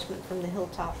reimbursement from the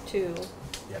Hilltop too.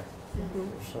 Yeah,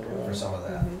 So, for some of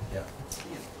that, Mhm. yeah.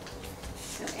 Yeah.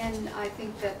 So, and I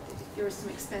think that there were some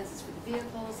expenses for the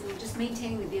vehicles, and just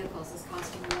maintaining the vehicles is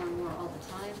costing more and more all the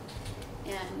time.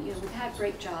 And, we've had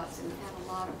great jobs, and we've had a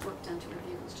lot of work done to our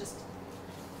vehicles,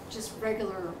 just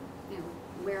regular,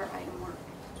 wear item work.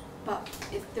 But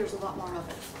there's a lot more of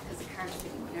it, because the cars are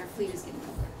getting, our fleet is getting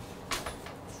older.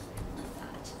 So we have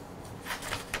that.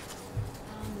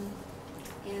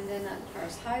 And then as far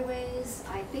as highways,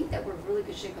 I think that we're in really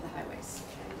good shape with the highways.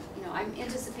 I'm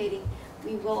anticipating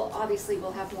we'll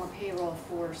have more payroll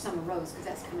for summer roads, because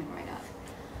that's coming right up.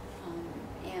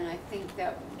 think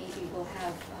that maybe we'll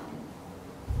have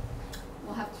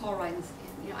chloride,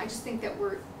 I just think that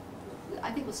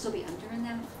I think we'll still be under in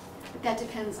that, but that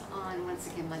depends on, once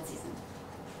again, mud season.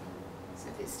 So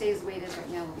if it stays the way it is right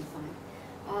now, we'll be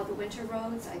fine. The winter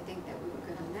roads, I think that we were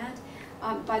good on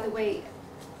that. By the way,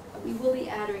 we will be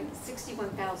adding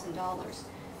 $61,000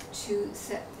 to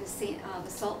set the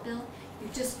salt bill.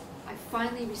 I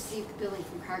finally received the billing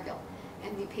from Cargill,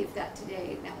 and we paid for that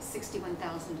today, and that was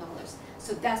 $61,000.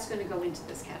 So that's gonna go into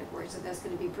this category, so that's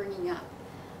gonna be bringing up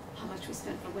how much we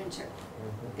spent for winter.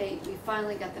 We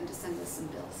finally got them to send us some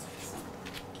bills, so.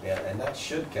 Yeah, and that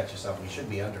should catch us up, we should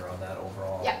be under on that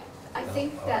overall. Yeah, I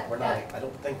think that. We're not, I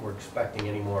don't think we're expecting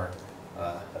any more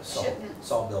Shipments.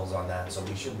 salt bills on that, so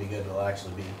we should be good, we'll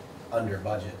actually be under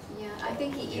budget. Yeah, I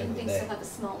think he At the even end of the thinks day. he'll have a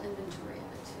small inventory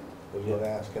of it too. We're gonna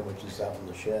ask how much is out in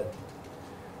the shed.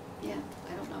 Yeah,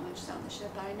 I don't know how much is on the ship,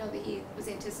 but I know that he was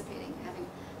anticipating having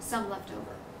some left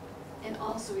over. And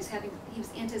also he was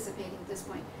anticipating at this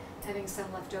point, having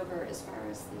some left over as far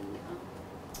as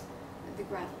the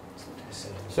gravel too.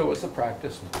 So what's the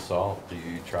practice with the salt? Do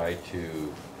you try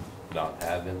to not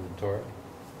have inventory?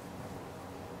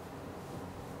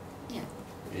 Yeah.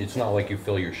 It's not like you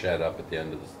fill your shed up at the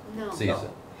end of No. the season?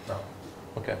 No,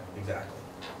 Okay. exactly.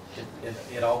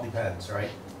 It all depends,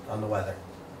 right, on the weather.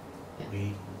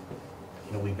 Yeah.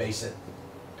 We base it,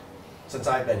 since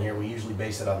I've been here, we usually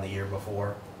base it on the year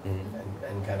before Mhm.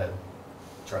 and kind of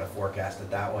try to forecast it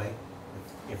that way.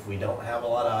 If we don't have a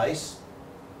lot of ice,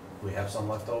 we have some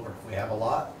left over. If we have a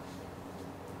lot,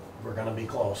 we're gonna be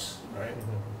close, right?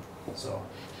 So,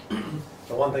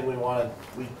 the one thing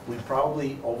we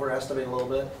probably overestimate a little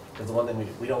bit, because the one thing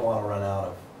we don't wanna run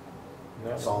out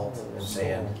of salt and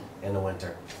sand in the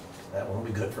winter. That won't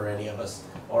be good for any of us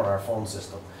or our phone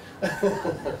system.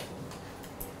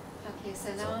 Okay,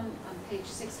 so now I'm on page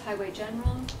 6, Highway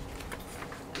General.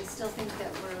 I still think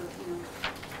that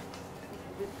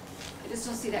I just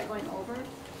don't see that going over.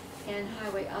 And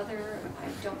Highway Other,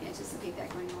 I don't anticipate that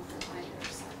going over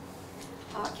either, so.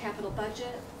 Capital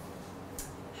Budget,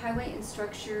 Highway and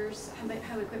Structures, Highway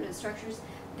Equipment and Structures,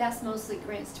 that's mostly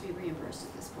grants to be reimbursed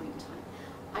at this point in time.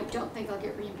 I don't think I'll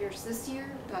get reimbursed this year,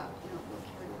 but, we'll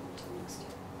carry it over to next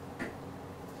year.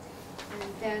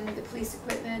 And then the police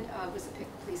equipment was a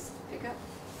police pickup.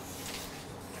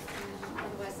 And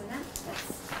otherwise than that,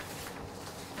 that's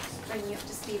bringing you up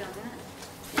to speed on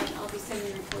that. And I'll be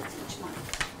sending reports each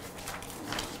month.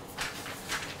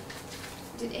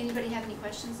 Did anybody have any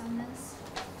questions on this?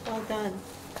 Well done.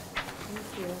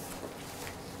 Thank you.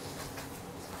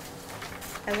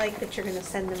 I like that you're gonna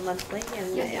send them monthly,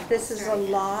 and Yeah, this is a sorry,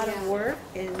 lot yeah. of work,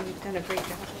 and you've done a great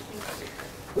job.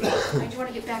 I do want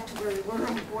to get back to where we were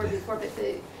on the board before, but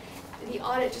the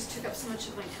audit just took up so much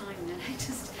of my time that I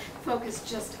just focused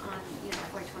just on,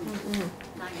 FY '23,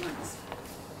 9 months.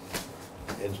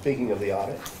 And speaking of the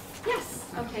audit, Yes,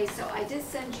 okay, so I did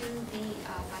send you the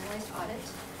finalized audit,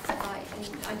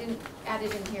 and I didn't add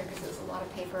it in here because it was a lot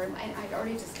of paper, and I'd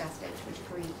already discussed it, which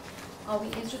agreed.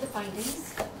 We answered the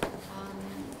findings,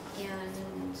 and,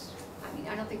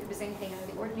 I don't think there was anything out of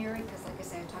the ordinary, because like I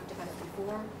said, I talked about it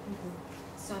before.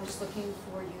 So I'm just looking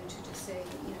for you to just say,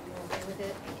 you're okay with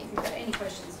it. If you've got any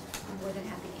questions, I'm more than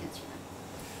happy to answer them.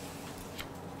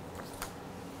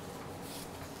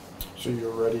 So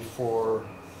you're ready for,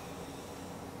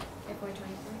 FY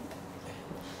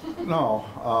 '23? no,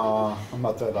 I'm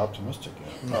not that optimistic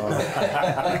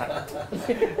yet.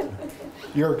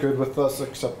 You're good with us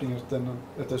accepting it then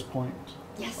at this point?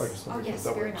 Yes, Like I said, oh yes,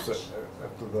 that very was much.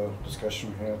 After the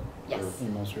discussion we had, Yes. or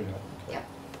emails we had? Yep.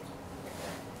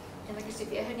 And like I said,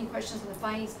 if you had any questions on the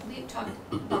findings, we talked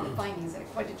about the findings at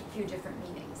quite a few different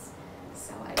meetings.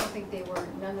 So I don't think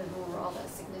none of them were all that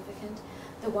significant.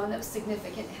 The one that was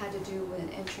significant had to do with an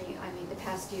entry I made the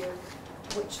past year,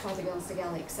 which Father Gil and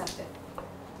Segali accepted.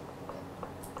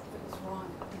 If it was wrong,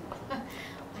 I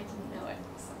didn't know it,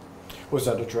 so. Was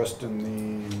that addressed in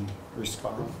the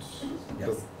response?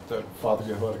 Yes. That Father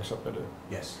Gil had accepted it?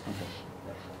 Yes. Okay.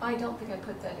 I don't think I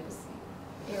put that, it was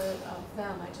the error of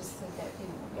them, I just think that,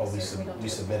 Oh, we don't do we it.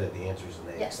 submitted the answers and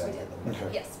they Yes, we accepted did. them.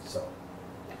 Okay. Yes. So,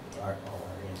 Yeah, all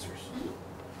our answers.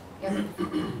 Yep.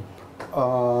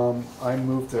 I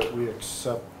move that we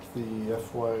accept the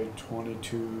FY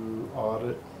 '22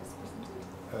 audit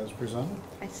as presented.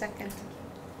 I second.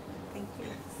 Thank you.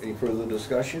 any further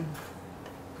discussion?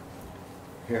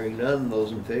 Hearing none,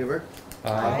 those in favor?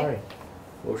 Aye.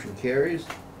 Motion carries.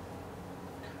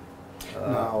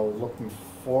 Now, looking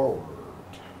forward,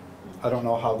 I don't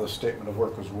know how the statement of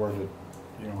work was worded,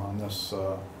 on this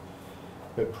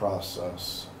bid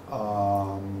process.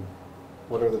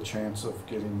 What are the chances of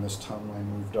getting this timeline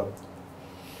moved up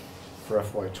for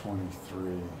FY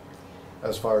 '23,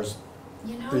 as far as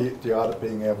You know, the audit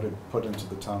being able to put into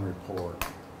the town report.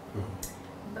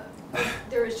 but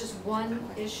there is just one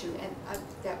issue, and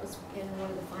that was in one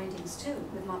of the findings too,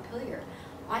 with Montpelier.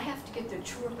 I have to get the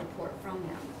true-up report from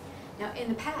them. Now, in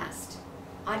the past,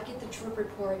 I'd get the true-up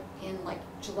report in like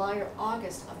July or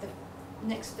August of the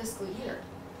next fiscal year.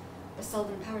 But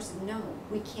Sullivan Power said, no,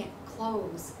 we can't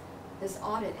close this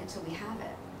audit until we have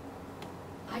it.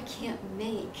 I can't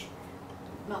make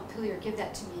Montpelier give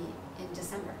that to me in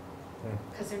December,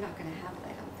 because they're not gonna have it,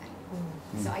 I don't think.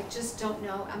 So I just don't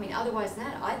know, I mean, otherwise than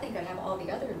that, I think I'd have all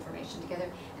the other information together,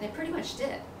 and I pretty much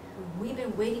did. We've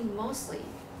been waiting mostly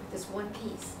for this one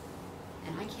piece,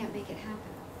 and I can't make it happen.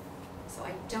 So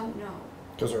I don't know.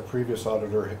 Because our previous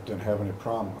auditor didn't have any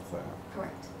problem with that.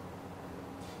 Correct.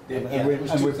 And Yeah, we, it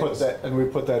was and two we put things. that, and we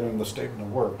put that in the statement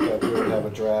of work, that we would have a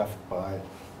draft by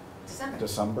December.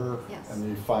 December, Yes.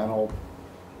 and the final,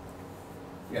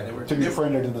 Yeah, there were. to be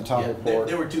printed in the town Yeah, report.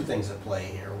 there were two things at play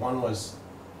here. One was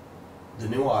the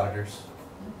new auditors,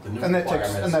 the new And that takes,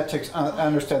 requirements. I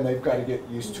understand they've got to get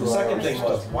used to The our second thing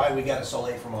was stuff. why we got it so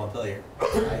late from Montpelier.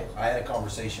 I had a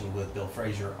conversation with Bill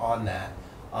Frazier on that,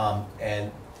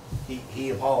 and he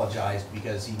apologized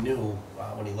because he knew,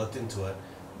 when he looked into it,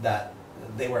 that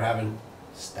they were having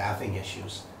staffing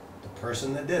issues. The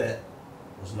person that did it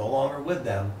was no longer with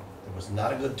them, there was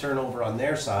not a good turnover on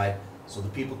their side, so the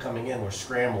people coming in were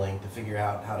scrambling to figure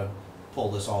out how to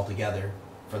pull this all together,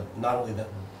 for not only that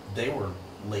they were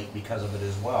late because of it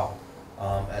as well,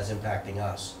 as impacting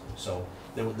us. So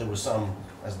there was some,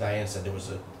 as Diane said, there was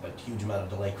a huge amount of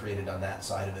delay created on that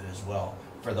side of it as well,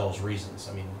 for those reasons.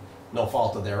 I mean, no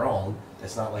fault of their own.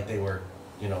 It's not like they were,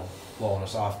 blowing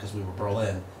us off because we were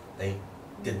Berlin. They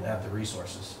didn't have the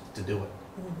resources to do it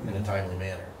in a timely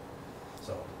manner.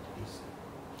 So,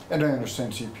 And I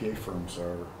understand CPA firms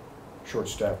are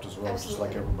short-staffed as well, just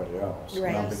like Absolutely. everybody else.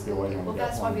 Right. Not a big deal when you Well, only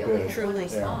that's got why one we only bid. had one Truly.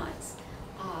 response.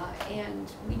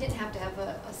 And we didn't have to have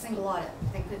a single audit,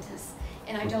 thank goodness.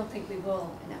 And I don't think we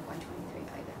will in FY '23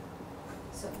 either.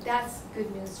 So that's good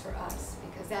news for us,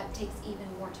 because that takes even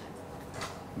more time.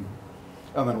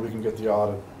 And then we can get the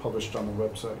audit published on the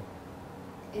website.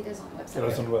 It is on the website.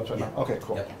 It is on the website now? Yeah. Okay,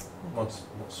 cool. Yep. Once,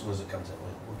 as soon as it comes in,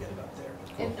 we'll get it up there.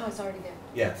 No, it's already there.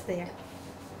 Yeah. It's there.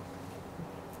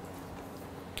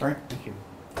 All right, thank you.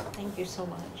 Thank you so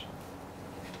much.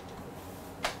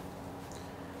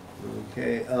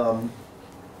 Okay,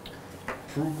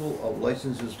 approval of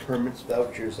licenses, permits,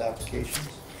 vouchers, applications.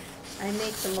 I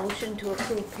make the motion to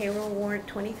approve payroll warrant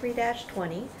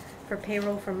 23-20 for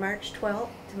payroll from March 12th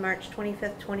to March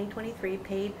 25th, 2023,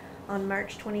 paid on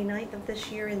March 29th of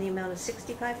this year in the amount of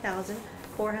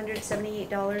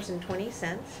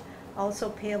 $65,478.20. Also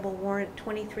payable warrant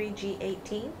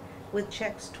 23G18 with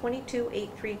checks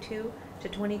 22,832 to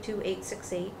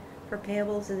 22,868 for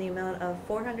payables in the amount of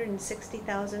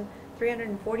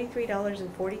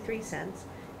 $460,343.43,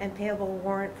 and payable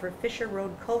warrant for Fisher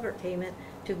Road culvert payment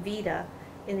to Vida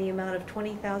in the amount of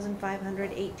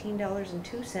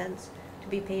 $20,518.02 to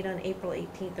be paid on April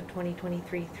 18th of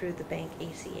 2023 through the bank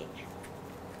ACH.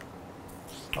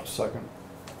 I'll second.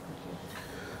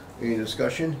 Any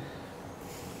discussion?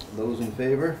 Those in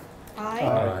favor?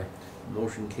 Aye.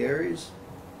 Motion carries.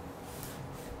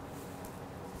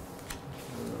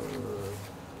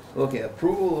 Okay,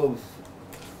 approval of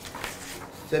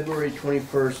February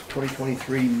 21st,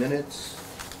 2023 minutes.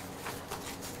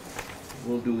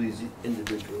 We'll do these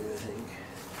individually, I think.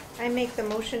 I make the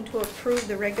motion to approve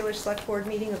the regular select board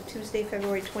meeting of Tuesday,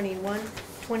 February 21,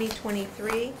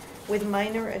 2023, with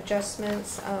minor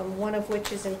adjustments, one of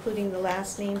which is including the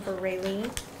last name for Raylene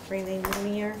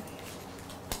Lumiere,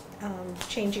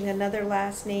 changing another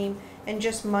last name, and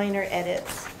just minor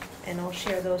edits. And I'll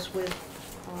share those with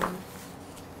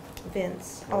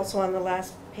Vince. Also on the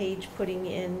last page, putting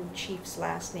in Chief's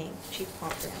last name, Chief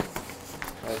Pomfrey.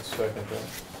 I'd second that.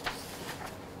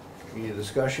 Any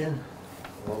discussion?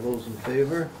 All those in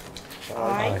favor?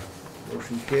 Aye.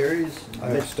 Motion carries. I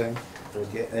abstain.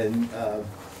 Okay, and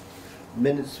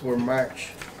minutes for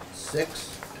March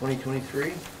 6th,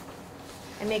 2023.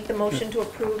 I make the motion to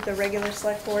approve the regular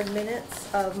select board minutes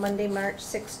of Monday, March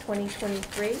 6,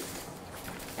 2023,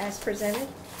 as presented.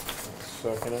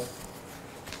 Second it.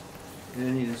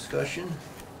 Any discussion?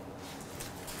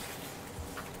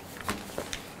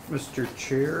 Mr.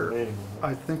 Chair,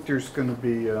 I think there's going to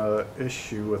be an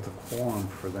issue with the quorum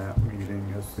for that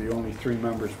meeting, as the only three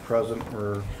members present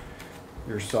were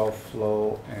yourself,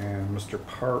 Flo, and Mr.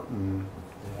 Parton,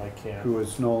 Yeah, I can't. who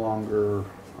is no longer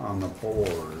on the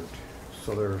board.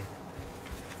 So they're,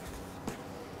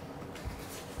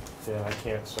 Yeah, I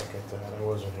can't second that. I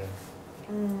wasn't here.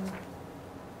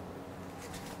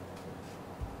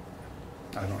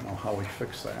 I don't know how we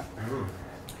fix that.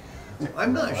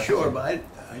 I'm not sure, but I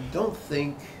don't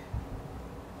think,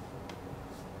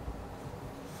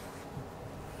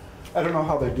 I don't know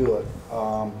how they do it,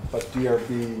 but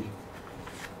DRB,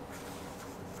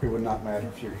 it would not matter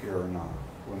if you're here or not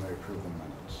when they approve the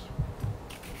minutes.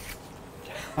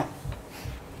 I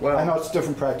know well, it's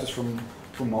different practice from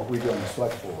what we do on the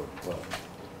select board, but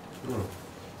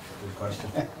Good question.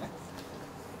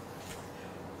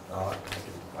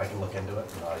 I can look into it,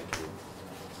 and I can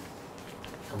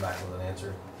come back with an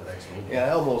answer the next meeting. yeah, I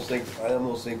almost think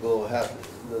we'll have,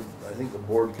 I think the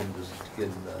board can just,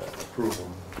 approve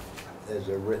them as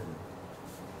they're written.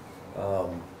 I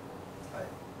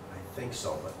think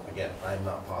so, but again, I'm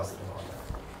not positive on that.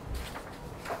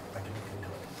 I can look into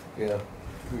it. Yeah,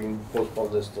 we can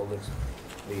postpone this till next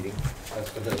meeting. That's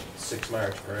for the 6th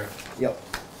March, correct? Yep.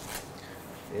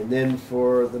 And then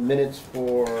for the minutes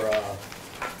for,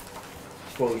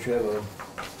 suppose you have a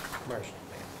March.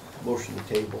 motion to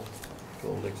table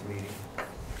till next meeting.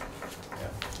 Yeah.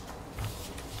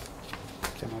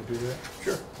 can I do that?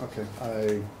 Sure. Okay,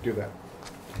 I do that.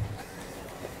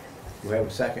 Do we have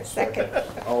a second? Second.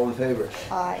 All in favor?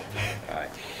 Aye. Aye.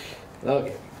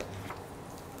 Okay.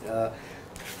 The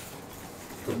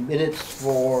minutes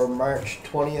for March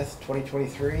 20th,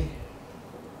 2023.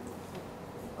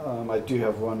 I do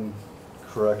have one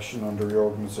correction under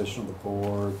reorganization of the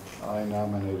board. I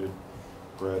nominated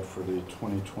Brad for the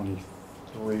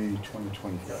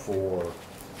 2023-2024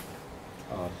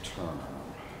 term.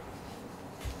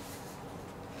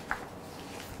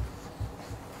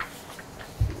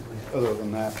 Other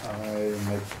than that, I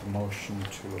make the motion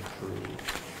to approve.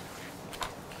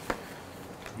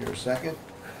 Your second?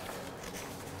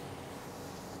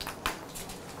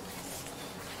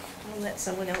 I'll let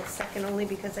someone else second, only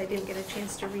because I didn't get a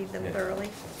chance to read them Yeah. thoroughly.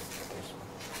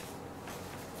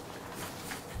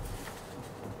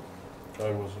 I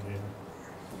wasn't either.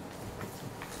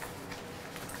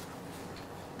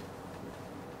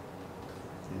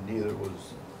 And neither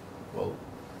was, well,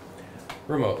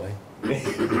 Remotely. I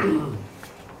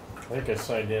think I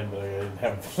signed in, but I didn't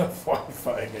have enough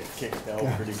Wi-Fi, I got kicked out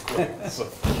pretty quick, so,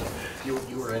 You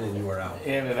were in and you were out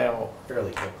in and out,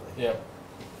 fairly quickly. yep.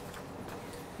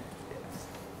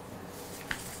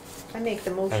 I make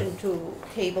the motion to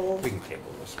table, We can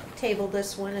table this one. table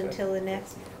this one until the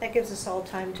next. That gives us all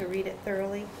time to read it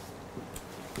thoroughly.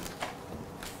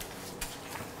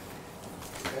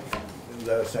 is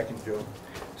that a second, Joe?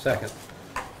 Second.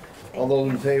 All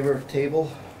those in favor of table?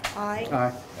 Aye.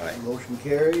 Aye. Aye. Motion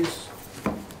carries.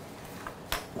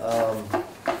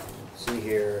 Let's see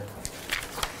here.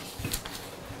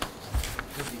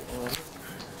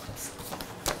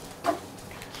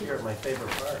 You're my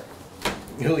favorite part.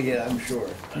 Oh, yeah, I'm sure.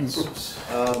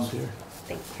 Thank you.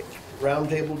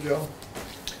 Roundtable, Joe?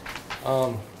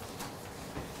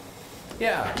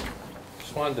 Yeah,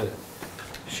 just wanted to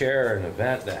share an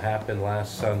event that happened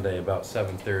last Sunday about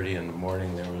 7:30 in the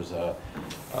morning. There was a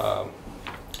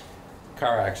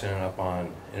car accident up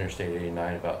on Interstate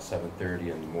 89 about 7:30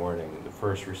 in the morning. The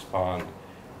first responder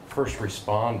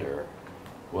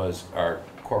was our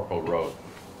Corporal Road.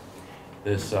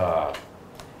 This the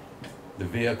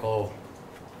vehicle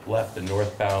left the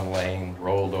northbound lane,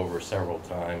 rolled over several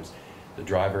times. The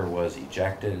driver was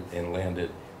ejected and landed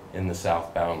in the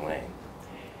southbound lane.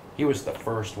 He was the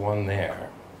first one there,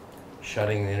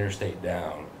 shutting the interstate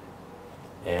down,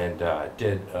 and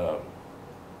did a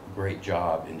great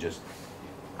job in just,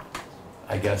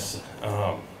 I guess,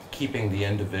 keeping the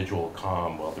individual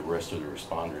calm while the rest of the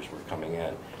responders were coming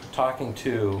in. Talking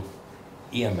to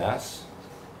EMS,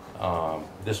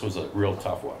 this was a real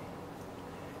tough one.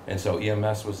 And so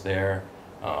EMS was there,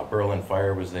 Berlin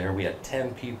Fire was there. We had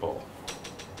 10 people,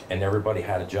 and everybody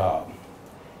had a job.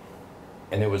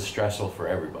 And it was stressful for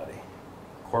everybody.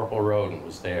 Corporal Roden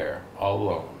was there, all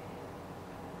alone,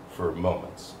 for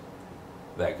moments.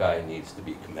 That guy needs to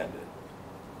be commended.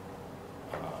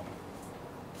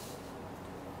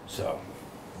 So,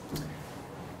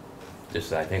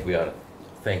 just, I think we ought to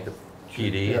thank the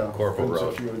PD Yeah, and Corporal Vince,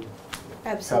 Roden. if you would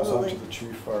pass on Absolutely, to the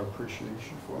chief our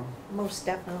appreciation for him. most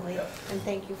definitely. And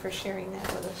thank you for sharing that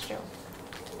with us, Joe.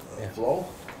 Yeah. Flo?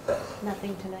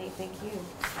 Nothing tonight, thank you.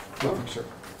 Nothing, sir.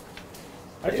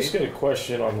 I just got a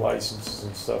question on licenses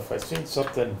and stuff. I seen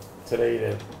something today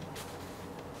that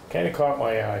kinda caught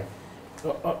my eye.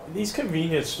 These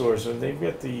convenience stores, when they've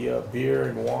got the beer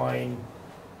and wine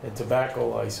and tobacco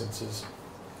licenses,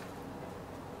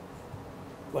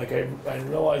 like I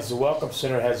realize the Welcome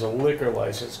Center has a liquor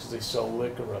license because they sell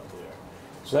liquor up there.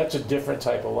 So that's a different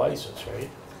type of license, right?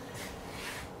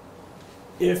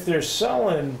 If they're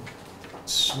selling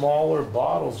smaller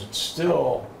bottles, it's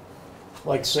still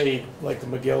like say, like the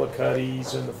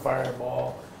McGillicuddy's and the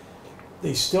Fireball,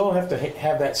 they still have to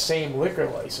have that same liquor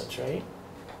license, right?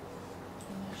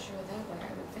 I'm not sure of that, but I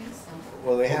would think so.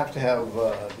 Well, they have to have,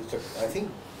 I think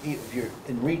if you're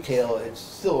in retail, it's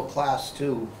still a class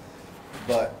 2,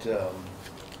 but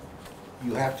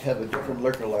you have to have a different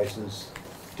liquor license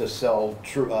to sell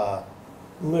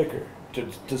Liquor.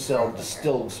 to sell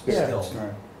distilled spirits.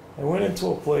 Right. I went into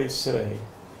a place today,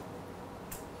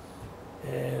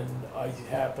 and I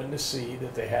happened to see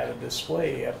that they had a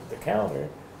display up at the counter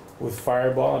with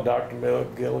Fireball and Dr.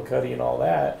 McGillicuddy and all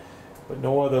that, but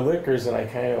no other liquors, and I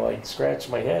kind of like scratched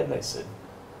my head and I said,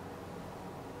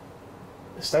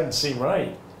 this doesn't seem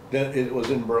right. Then it was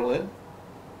in Berlin?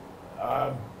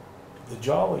 The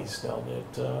Jollies down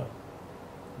at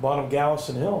bottom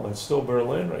Gallison Hill, that's still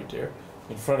Berlin right there,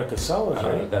 in front of Casella's,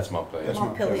 right? That's Montpelier. That's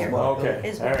Montpelier. Okay,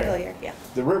 Is all right. Montpelier, yeah.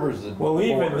 The river's the Well,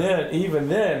 even border. then,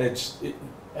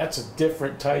 that's a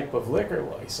different type of liquor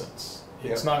license.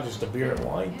 It's Yeah. not just a beer and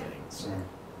wine thing, so.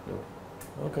 Right.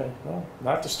 Okay, well,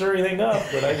 not to stir anything up,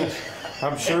 but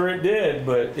I'm sure it did,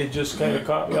 but it just kind of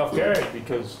caught me off guard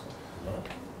because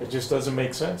it just doesn't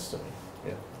make sense to me.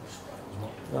 Yeah.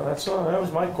 No, that's all, that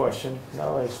was my question.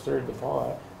 Now I stirred the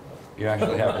pot. You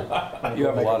actually have, you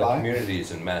have a lot of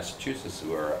communities in Massachusetts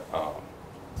who are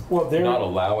Well, they're not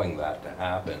allowing that to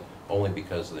happen, only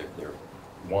because they're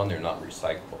not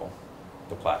recyclable.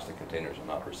 The plastic containers are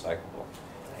not recyclable.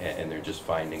 And they're just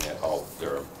finding it all,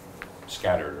 they're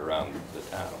scattered around the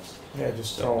towns. yeah,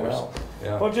 just So thrown there's- out.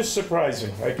 Yeah. Well, just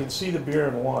surprising. I can see the beer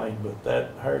and wine, but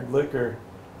that hard liquor,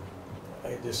 I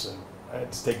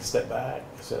had to take a step back.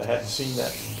 I said I hadn't seen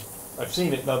that. I've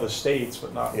seen it in other states,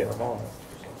 but not in Yeah. Vermont.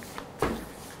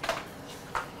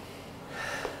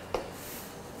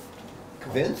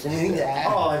 Vince, anything to add?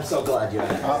 Oh, I'm so glad you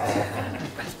asked.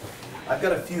 I've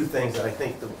got a few things that I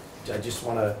think I just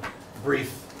want to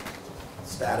brief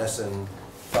status and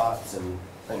thoughts and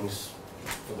things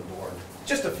for the board.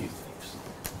 Just a few things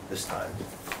this time.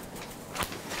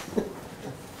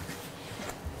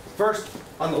 First,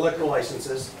 on the liquor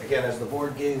licenses, again, as the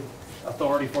board gave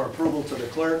authority for approval to the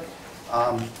clerk,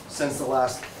 since the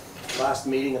last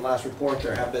meeting and last report,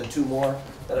 there have been 2 more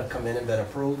that have come in and been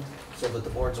approved, so that the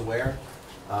board's aware.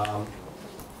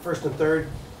 First and third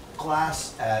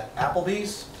class at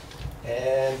Applebee's,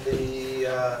 and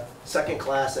the second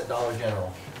class at Dollar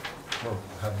General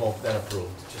have both been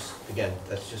approved. Just, again,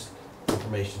 that's just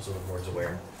information so the board's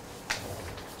aware.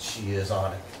 She is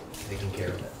on it, taking care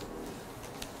of it.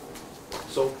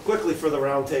 So quickly for the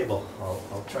round table,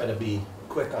 I'll try to be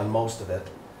quick on most of it.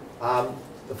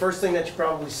 The first thing that you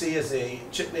probably see is a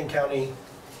Chittenden County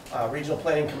Regional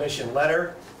Planning Commission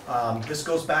letter. This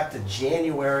goes back to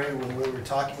January when we were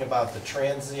talking about the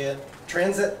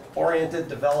transit-oriented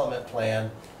development plan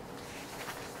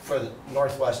for the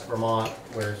Northwest Vermont,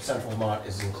 where Central Vermont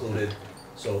is included.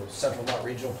 So Central Vermont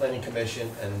Regional Planning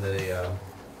Commission and the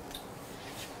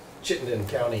Chittenden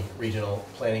County Regional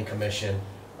Planning Commission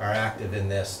are active in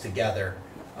this together.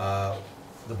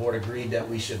 The board agreed that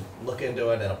we should look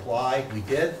into it and apply. We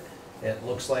did. It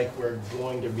looks like we're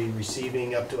going to be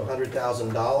receiving up to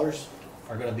 $100,000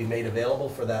 are going to be made available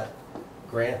for that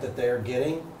grant that they're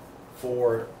getting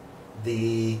for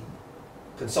the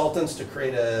consultants to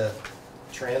create a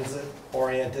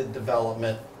transit-oriented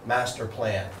development master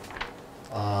plan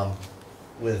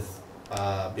with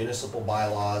municipal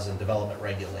bylaws and development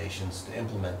regulations to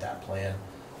implement that plan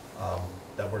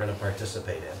that we're going to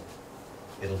participate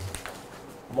in. It'll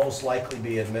most likely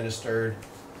be administered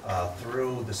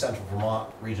through the Central Vermont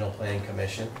Regional Planning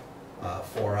Commission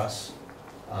for us,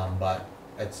 but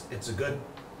it's a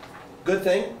good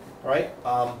thing, right?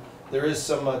 There is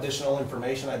some additional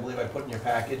information I believe I put in your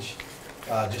package,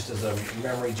 just as a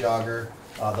memory jogger.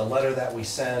 The letter that we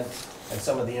sent and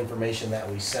some of the information that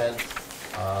we sent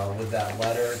with that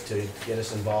letter to get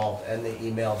us involved, and the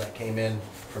email that came in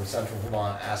from Central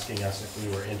Vermont asking us if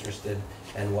we were interested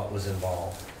and what was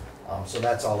involved. So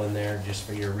that's all in there just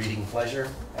for your reading pleasure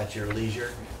at your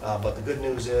leisure. But the good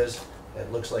news is, it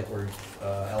looks like we're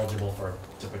eligible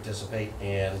to participate,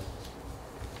 and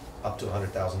up to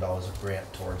 $100,000 of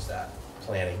grant towards that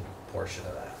planning portion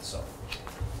of that. So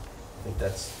I think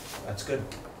that's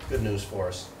good news for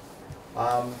us.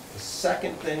 The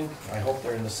second thing, I hope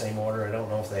they're in the same order. I don't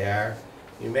know if they are.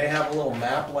 You may have a little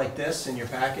map like this in your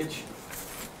package.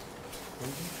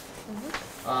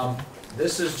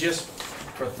 This is just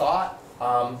for thought,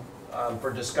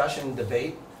 for discussion,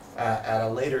 debate at a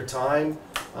later time.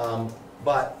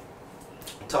 But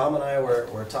Tom and I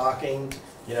were talking,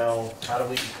 you know, how do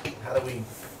we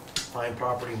find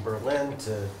property in Berlin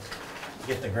to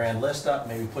get the grand list up,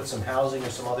 maybe put some housing or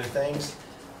some other things.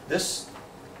 This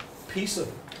piece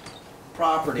of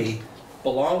property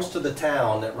belongs to the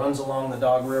town that runs along the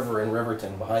Dog River in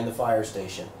Riverton, behind the fire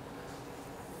station.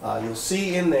 You'll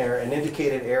see in there an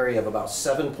indicated area of about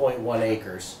 7.1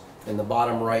 acres in the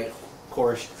bottom right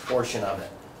portion of it.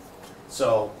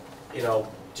 So, you know,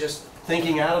 just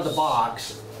thinking out of the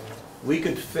box, we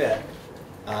could fit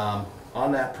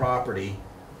on that property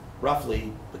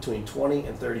roughly between 20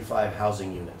 and 35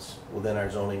 housing units within our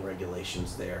zoning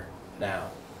regulations there now,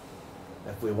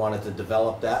 if we wanted to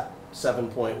develop that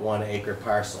 7.1 acre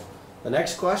parcel. The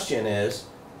next question is,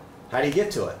 how do you get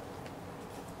to it?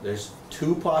 There's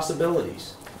two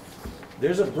possibilities.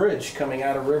 There's a bridge coming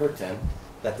out of Riverton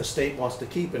that the state wants to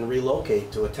keep and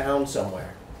relocate to a town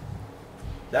somewhere.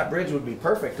 That bridge would be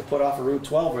perfect to put off of Route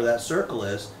 12 where that circle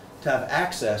is, to have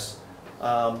access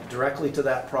directly to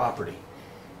that property.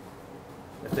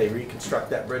 If they reconstruct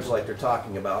that bridge like they're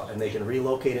talking about, and they can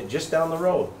relocate it just down the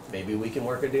road, maybe we can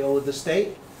work a deal with the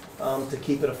state to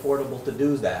keep it affordable to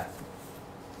do that.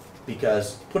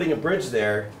 Because putting a bridge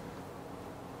there,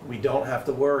 we don't have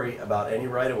to worry about any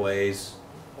right-of-ways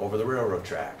over the railroad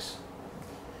tracks,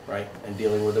 right? And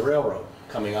dealing with the railroad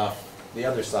coming off the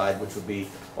other side, which would be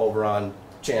over on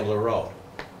Chandler Road.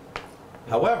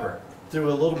 However, through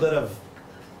a little bit of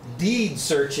deed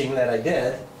searching that I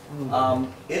did,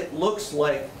 it looks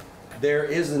like there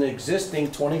is an existing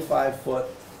 25-foot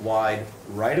wide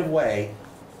right-of-way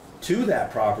to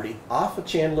that property off of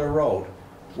Chandler Road,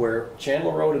 where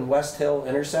Chandler Road and West Hill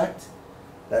intersect.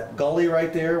 That gully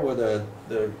right there where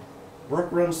the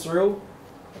brook runs through,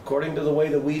 according to the way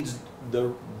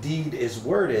the deed is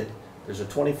worded, there's a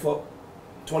 25-foot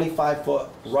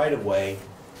right-of-way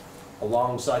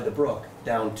alongside the brook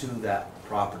down to that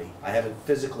property. I haven't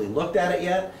physically looked at it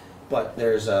yet, but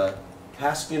there's a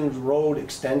Haskins Road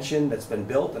extension that's been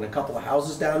built and a couple of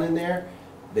houses down in there.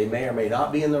 They may or may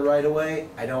not be in the right-of-way.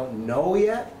 I don't know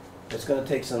yet. It's going to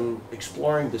take some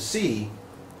exploring to see,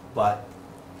 but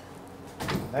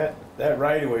That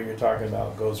right-of-way you're talking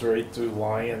about goes right through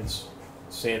Lyons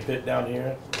sand pit down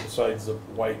here, besides the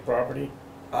white property?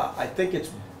 I think it's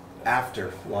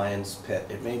after Lions Pit.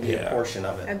 It may be a Yeah. portion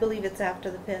of I it. believe it's after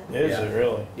the pit. Is Yeah. it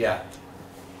really? Yeah.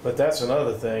 But that's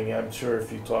another thing, I'm sure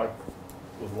if you talk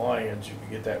with Lyons, you could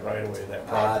get that right-of-way, that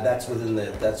property. That's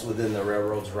within the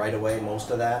railroad's right-of-way, most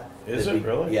of that. Is It'd it be-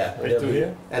 really? Yeah. Right it'd through be-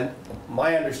 here? And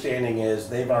my understanding is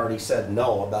they've already said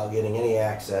no about getting any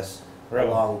access Really?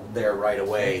 along their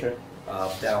right-of-way Okay.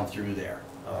 down through there.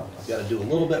 I've got to do a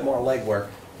little bit more legwork,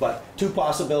 but two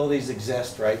possibilities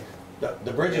exist, right?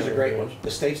 The bridge is a great one. The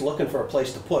state's looking for a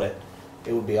place to put it.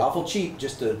 It would be awful cheap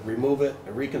just to remove it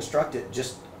and reconstruct it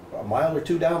just a mile or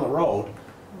two down the road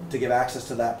to give access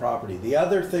to that property. The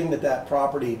other thing that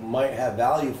property might have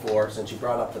value for, since you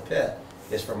brought up the pit,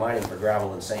 is for mining for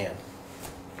gravel and sand.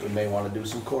 We may want to do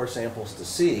some core samples to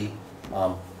see,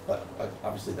 but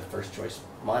obviously the first choice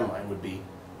in my mind would be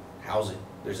housing.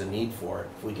 There's a need for it.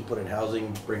 If we could put in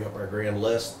housing, bring up our grand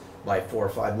list by $4 or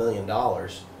 $5 million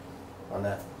on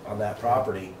that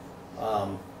property,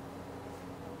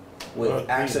 with Well,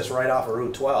 access right off of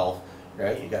Route 12,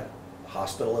 right? You got a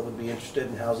hospital that would be interested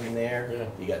in housing there. Yeah.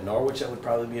 You got Norwich that would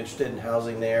probably be interested in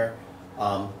housing there.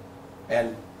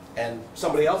 And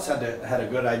somebody else had a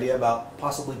good idea about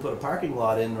possibly put a parking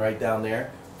lot in right down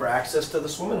there for access to the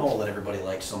swimming hole that everybody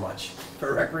likes so much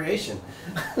for recreation.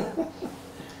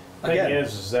 Thing Again.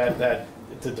 is that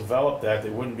to develop that,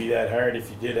 it wouldn't be that hard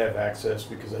if you did have access,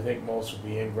 because I think most would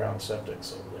be in-ground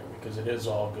septics over there, because it is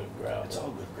all good gravel. It's all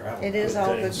good gravel. It is Good all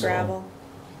thing, good so- gravel.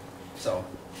 So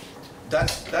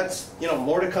that's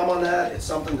more to come on that. It's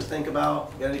something to think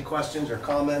about. Got any questions or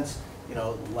comments?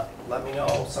 Let me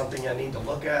know. Something I need to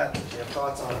look at. If you have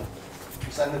thoughts on it,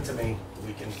 send it to me.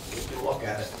 We can look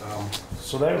at it.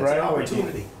 So that It's an right-of-way,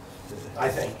 opportunity, I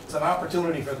think. It's an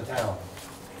opportunity for the town.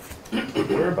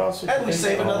 whereabouts? And we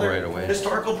save All another right away.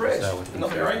 historical bridge. Is that what And they'll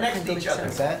be right next to each other.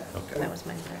 What's that? Okay. That was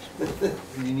my impression.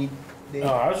 You need, Dave?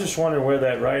 No, I was just wondering where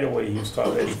that right-of-way he was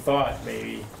talking, he thought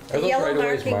maybe. Are The those yellow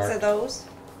right-of-ways markings are marked? those?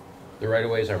 The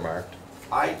right-of-ways are marked?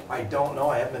 I don't know.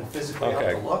 I haven't been physically out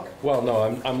Okay. to look. Well,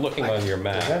 no, I'm looking on your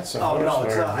map. That's some Oh, no,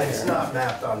 it's horse not. right It's there. not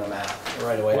mapped on the map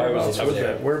right away. Well, I Whereabouts was would there.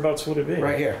 that- Whereabouts would it be?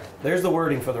 Right here. There's the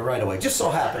wording for the right of way. Just so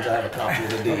happens I have a copy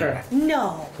of the deed. Okay.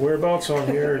 No. Whereabouts on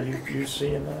here, are you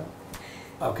seeing that?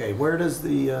 Okay, where does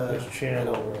the, There's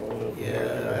Chandler Road.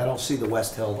 yeah, I don't see the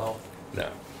West Hill though. No,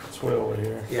 It's way over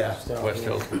here. Yeah. It's down West here.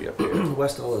 Hill's gonna be up here.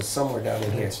 West Hill is somewhere down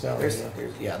in here. It's down There's,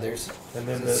 here. there's And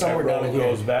then It's that somewhere down road in here.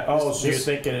 goes back, oh, so you're This-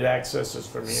 thinking it accesses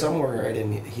from here? somewhere right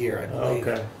in here, I believe.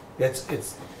 Okay. It's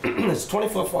it's 20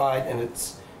 foot wide and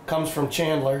comes from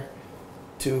Chandler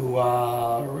to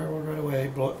railroad right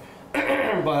away.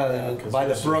 by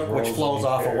the brook which flows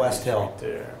off of West Hill Right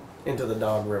there. into the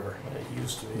Dog River. It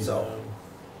used to be. So-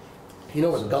 You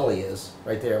know where the gully is,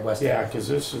 right there at West Hill? Yeah, because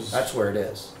this is That's where it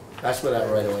is. That's where that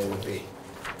right of way would be.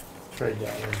 right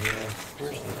down in here.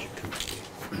 Where's the jacuzzi?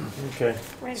 Okay,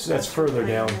 Right so that's across further from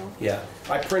down. Pine Hill. Yeah,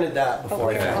 I printed that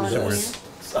before I Okay, found on this.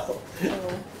 So, So,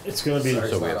 It's gonna be, Sorry.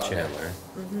 So we not have on there. Chandler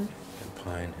mhm. and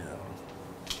Pine Hill.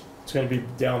 it's gonna be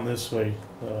down this way,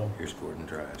 Here's Gordon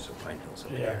Drive, so Pine Hill's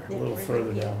over yeah, here. a little Yeah,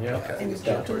 further yeah. down, yeah. Okay. And It's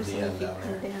down toward jacuzzi, the end if you down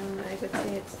come there. down, I would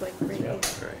say it's like right Yeah. here,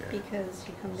 Right here. because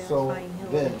you come So, down Pine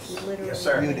Hill, and Vince, you literally. Yes,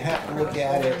 sir. You'd have to look cross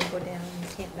at over it. and go down, you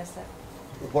can't mess up.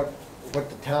 what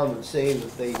the town would say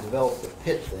if they developed a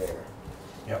pit there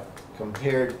Yep.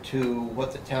 compared to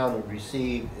what the town would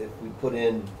receive if we put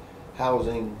in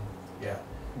housing Yeah.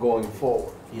 going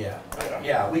forward. Yeah,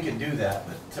 yeah, we can do that,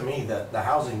 but to me, the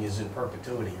housing is in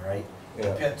perpetuity, right? The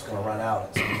Yeah. pit's gonna run out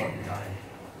at some point in time.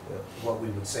 What we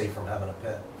would say from having a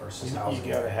pit versus housing.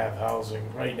 You gotta have housing,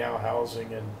 right now,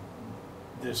 housing in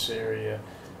this area,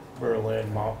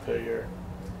 Berlin, Montpelier,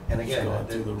 And it's again, going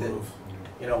through the roof.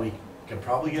 you know, we can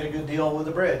probably get a good deal with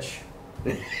the bridge.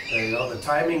 You know, the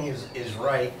timing is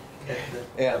right.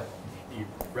 Yeah.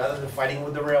 Rather than fighting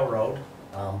with the railroad,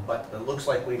 but it looks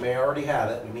like we may already have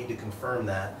it, we need to confirm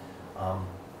that.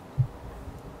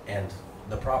 And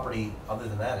the property, other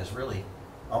than that, is really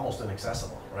almost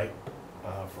inaccessible, right?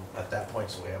 From, at that point,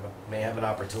 so may have an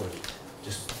opportunity.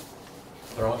 Just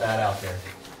throwing that out there.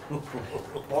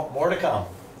 More to come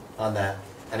on that.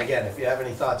 And again, if you have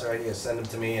any thoughts or ideas, send them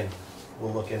to me and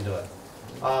we'll look into it.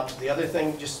 The other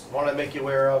thing, just want to make you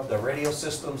aware of, the radio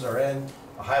systems are in.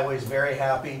 The highway's very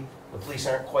happy. The police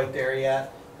aren't quite there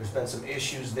yet. There's been some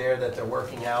issues there that they're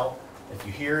working out. If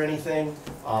you hear anything,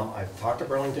 I've talked to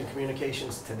Burlington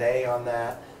Communications today on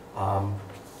that.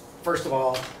 First of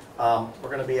all, we're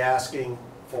going to be asking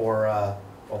for,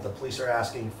 well, the police are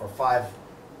asking for 5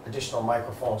 additional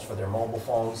microphones for their mobile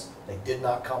phones. They did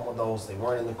not come with those. They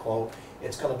weren't in the quote.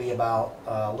 It's going to be about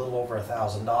a little over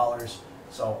 $1,000.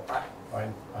 So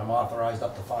I'm authorized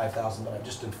up to $5,000, but I'm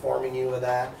just informing you of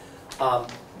that.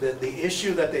 The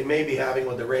issue that they may be having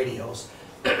with the radios,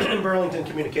 Burlington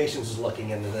Communications is looking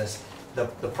into this. The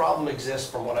problem exists,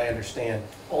 from what I understand,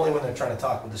 only when they're trying to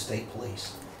talk with the state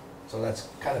police. So that's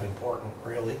kind of important,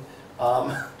 really.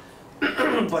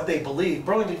 But they believe,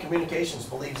 Burlington Communications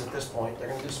believes at this point, they're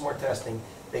gonna do some more testing,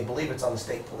 they believe it's on the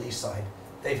state police side.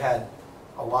 They've had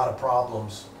a lot of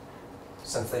problems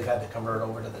since they've had to convert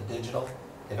over to the digital.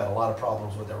 They've had a lot of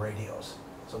problems with their radios.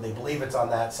 So they believe it's on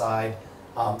that side.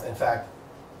 In fact,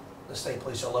 the state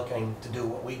police are looking to do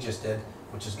what we just did,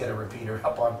 which is get a repeater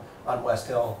up on West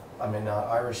Hill,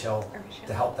 Irish Hill,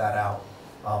 to help that out.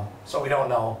 So we don't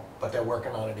know, but they're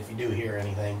working on it if you do hear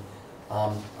anything.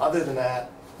 Other than that,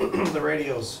 the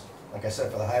radios, like I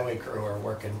said, for the highway crew are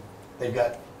working. They've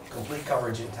got complete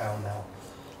coverage in town now,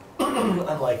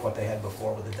 unlike what they had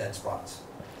before with the dead spots.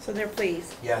 So they're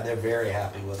pleased. Yeah, they're very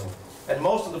happy with them. And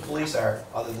most of the police are,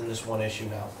 other than this one issue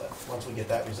now, but once we get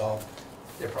that resolved,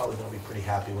 they're probably gonna be pretty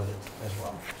happy with it as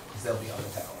well, because they'll be on the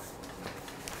tower.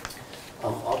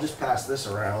 I'll just pass this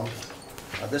around.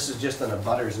 This is just an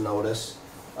abutters notice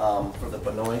for the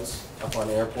Benoits up on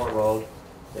Airport Road.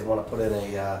 They wanna put in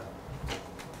a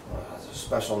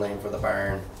special name for the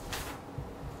barn.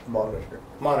 Monitor.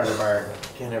 Monitor barn,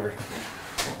 can't ever.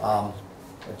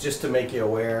 Just to make you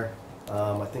aware,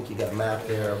 I think you got a map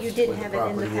there of You did where have it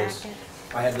in the property is. packet.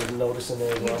 I had the notice in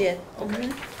there as well? You did. Okay.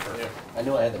 Mhm. I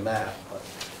knew I had the map, but,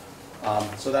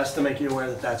 so that's to make you aware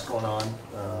that that's going on,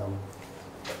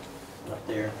 up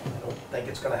there. I don't think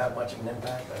it's gonna have much of an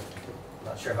impact. I'm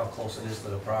not sure how close it is to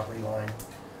the property line.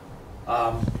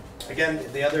 Again,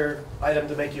 the other item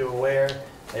to make you aware,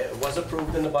 it was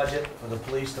approved in the budget for the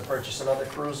police to purchase another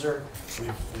cruiser.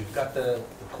 We've got the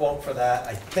quote for that.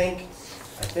 I think,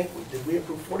 did we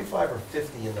approve 45 or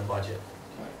 50 in the budget?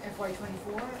 FY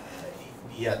 '24?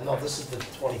 Yeah, no, this is the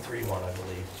 23 one, I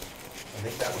believe. I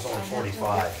think that was only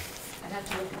 45. I'd have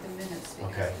to look at the minutes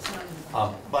because Okay. it's not in the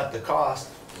budget. But the cost,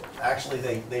 actually,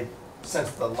 they, since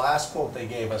the last quote they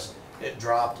gave us, it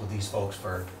dropped with these folks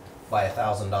by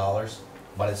 $1,000,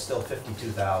 but it's still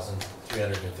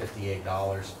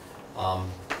 $52,358.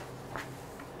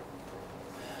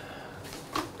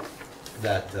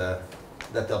 That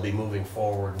they'll be moving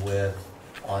forward with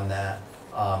on that.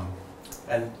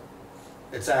 And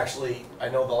it's actually, I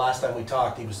know the last time we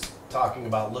talked, he was talking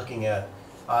about looking at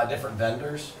different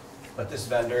vendors, but this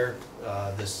vendor,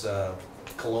 this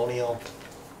Colonial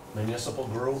Municipal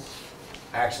Group,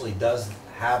 actually does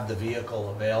have the vehicle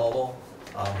available.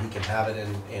 He can have it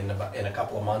in a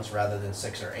couple of months rather than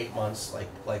 6 or 8 months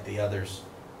like the others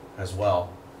as well.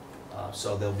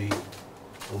 So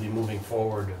we'll be moving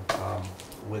forward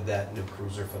with that new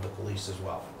cruiser for the police as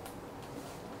well.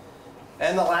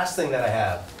 And the last thing that I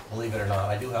have, believe it or not,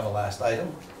 I do have a last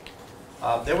item.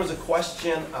 There was a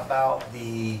question about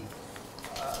the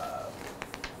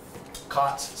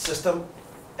COTS system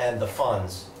and the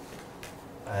funds.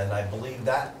 And I believe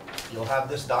that you'll have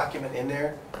this document in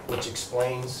there which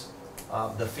explains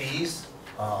the fees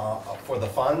for the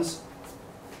funds,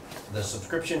 the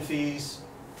subscription fees.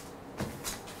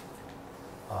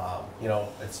 You know,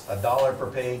 it's $1 per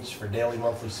page for daily,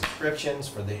 monthly subscriptions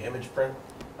for the image print,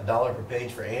 $1 per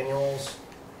page for annuals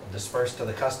dispersed to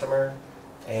the customer,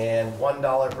 and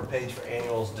 $1 per page for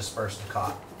annuals dispersed to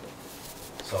COT.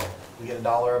 So we get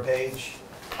 $1 a page,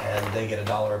 and they get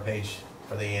 $1 a page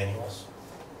for the annuals.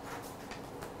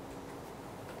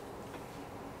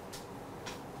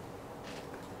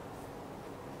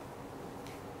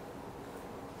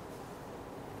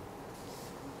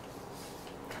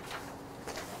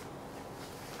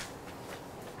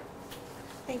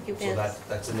 Thank you, So Vince.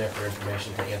 that's in there for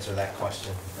information to answer that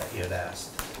question that you had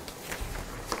asked.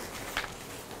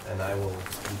 And I will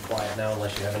be quiet now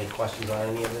unless you have any questions on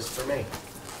any of this for me.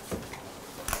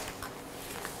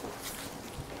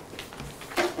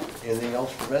 Anything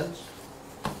else for Vince?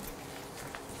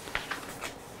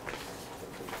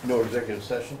 No executive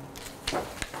session?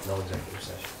 No executive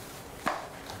session.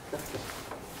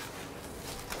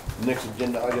 Next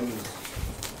agenda item is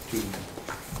to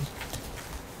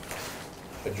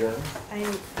adjourn.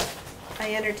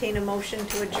 I entertain a motion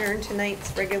to adjourn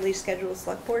tonight's regularly scheduled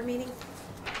select board meeting.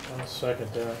 I'll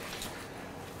second that.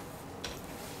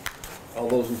 All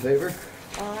those in favor?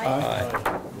 Aye.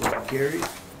 Aye. Motion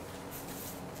carries.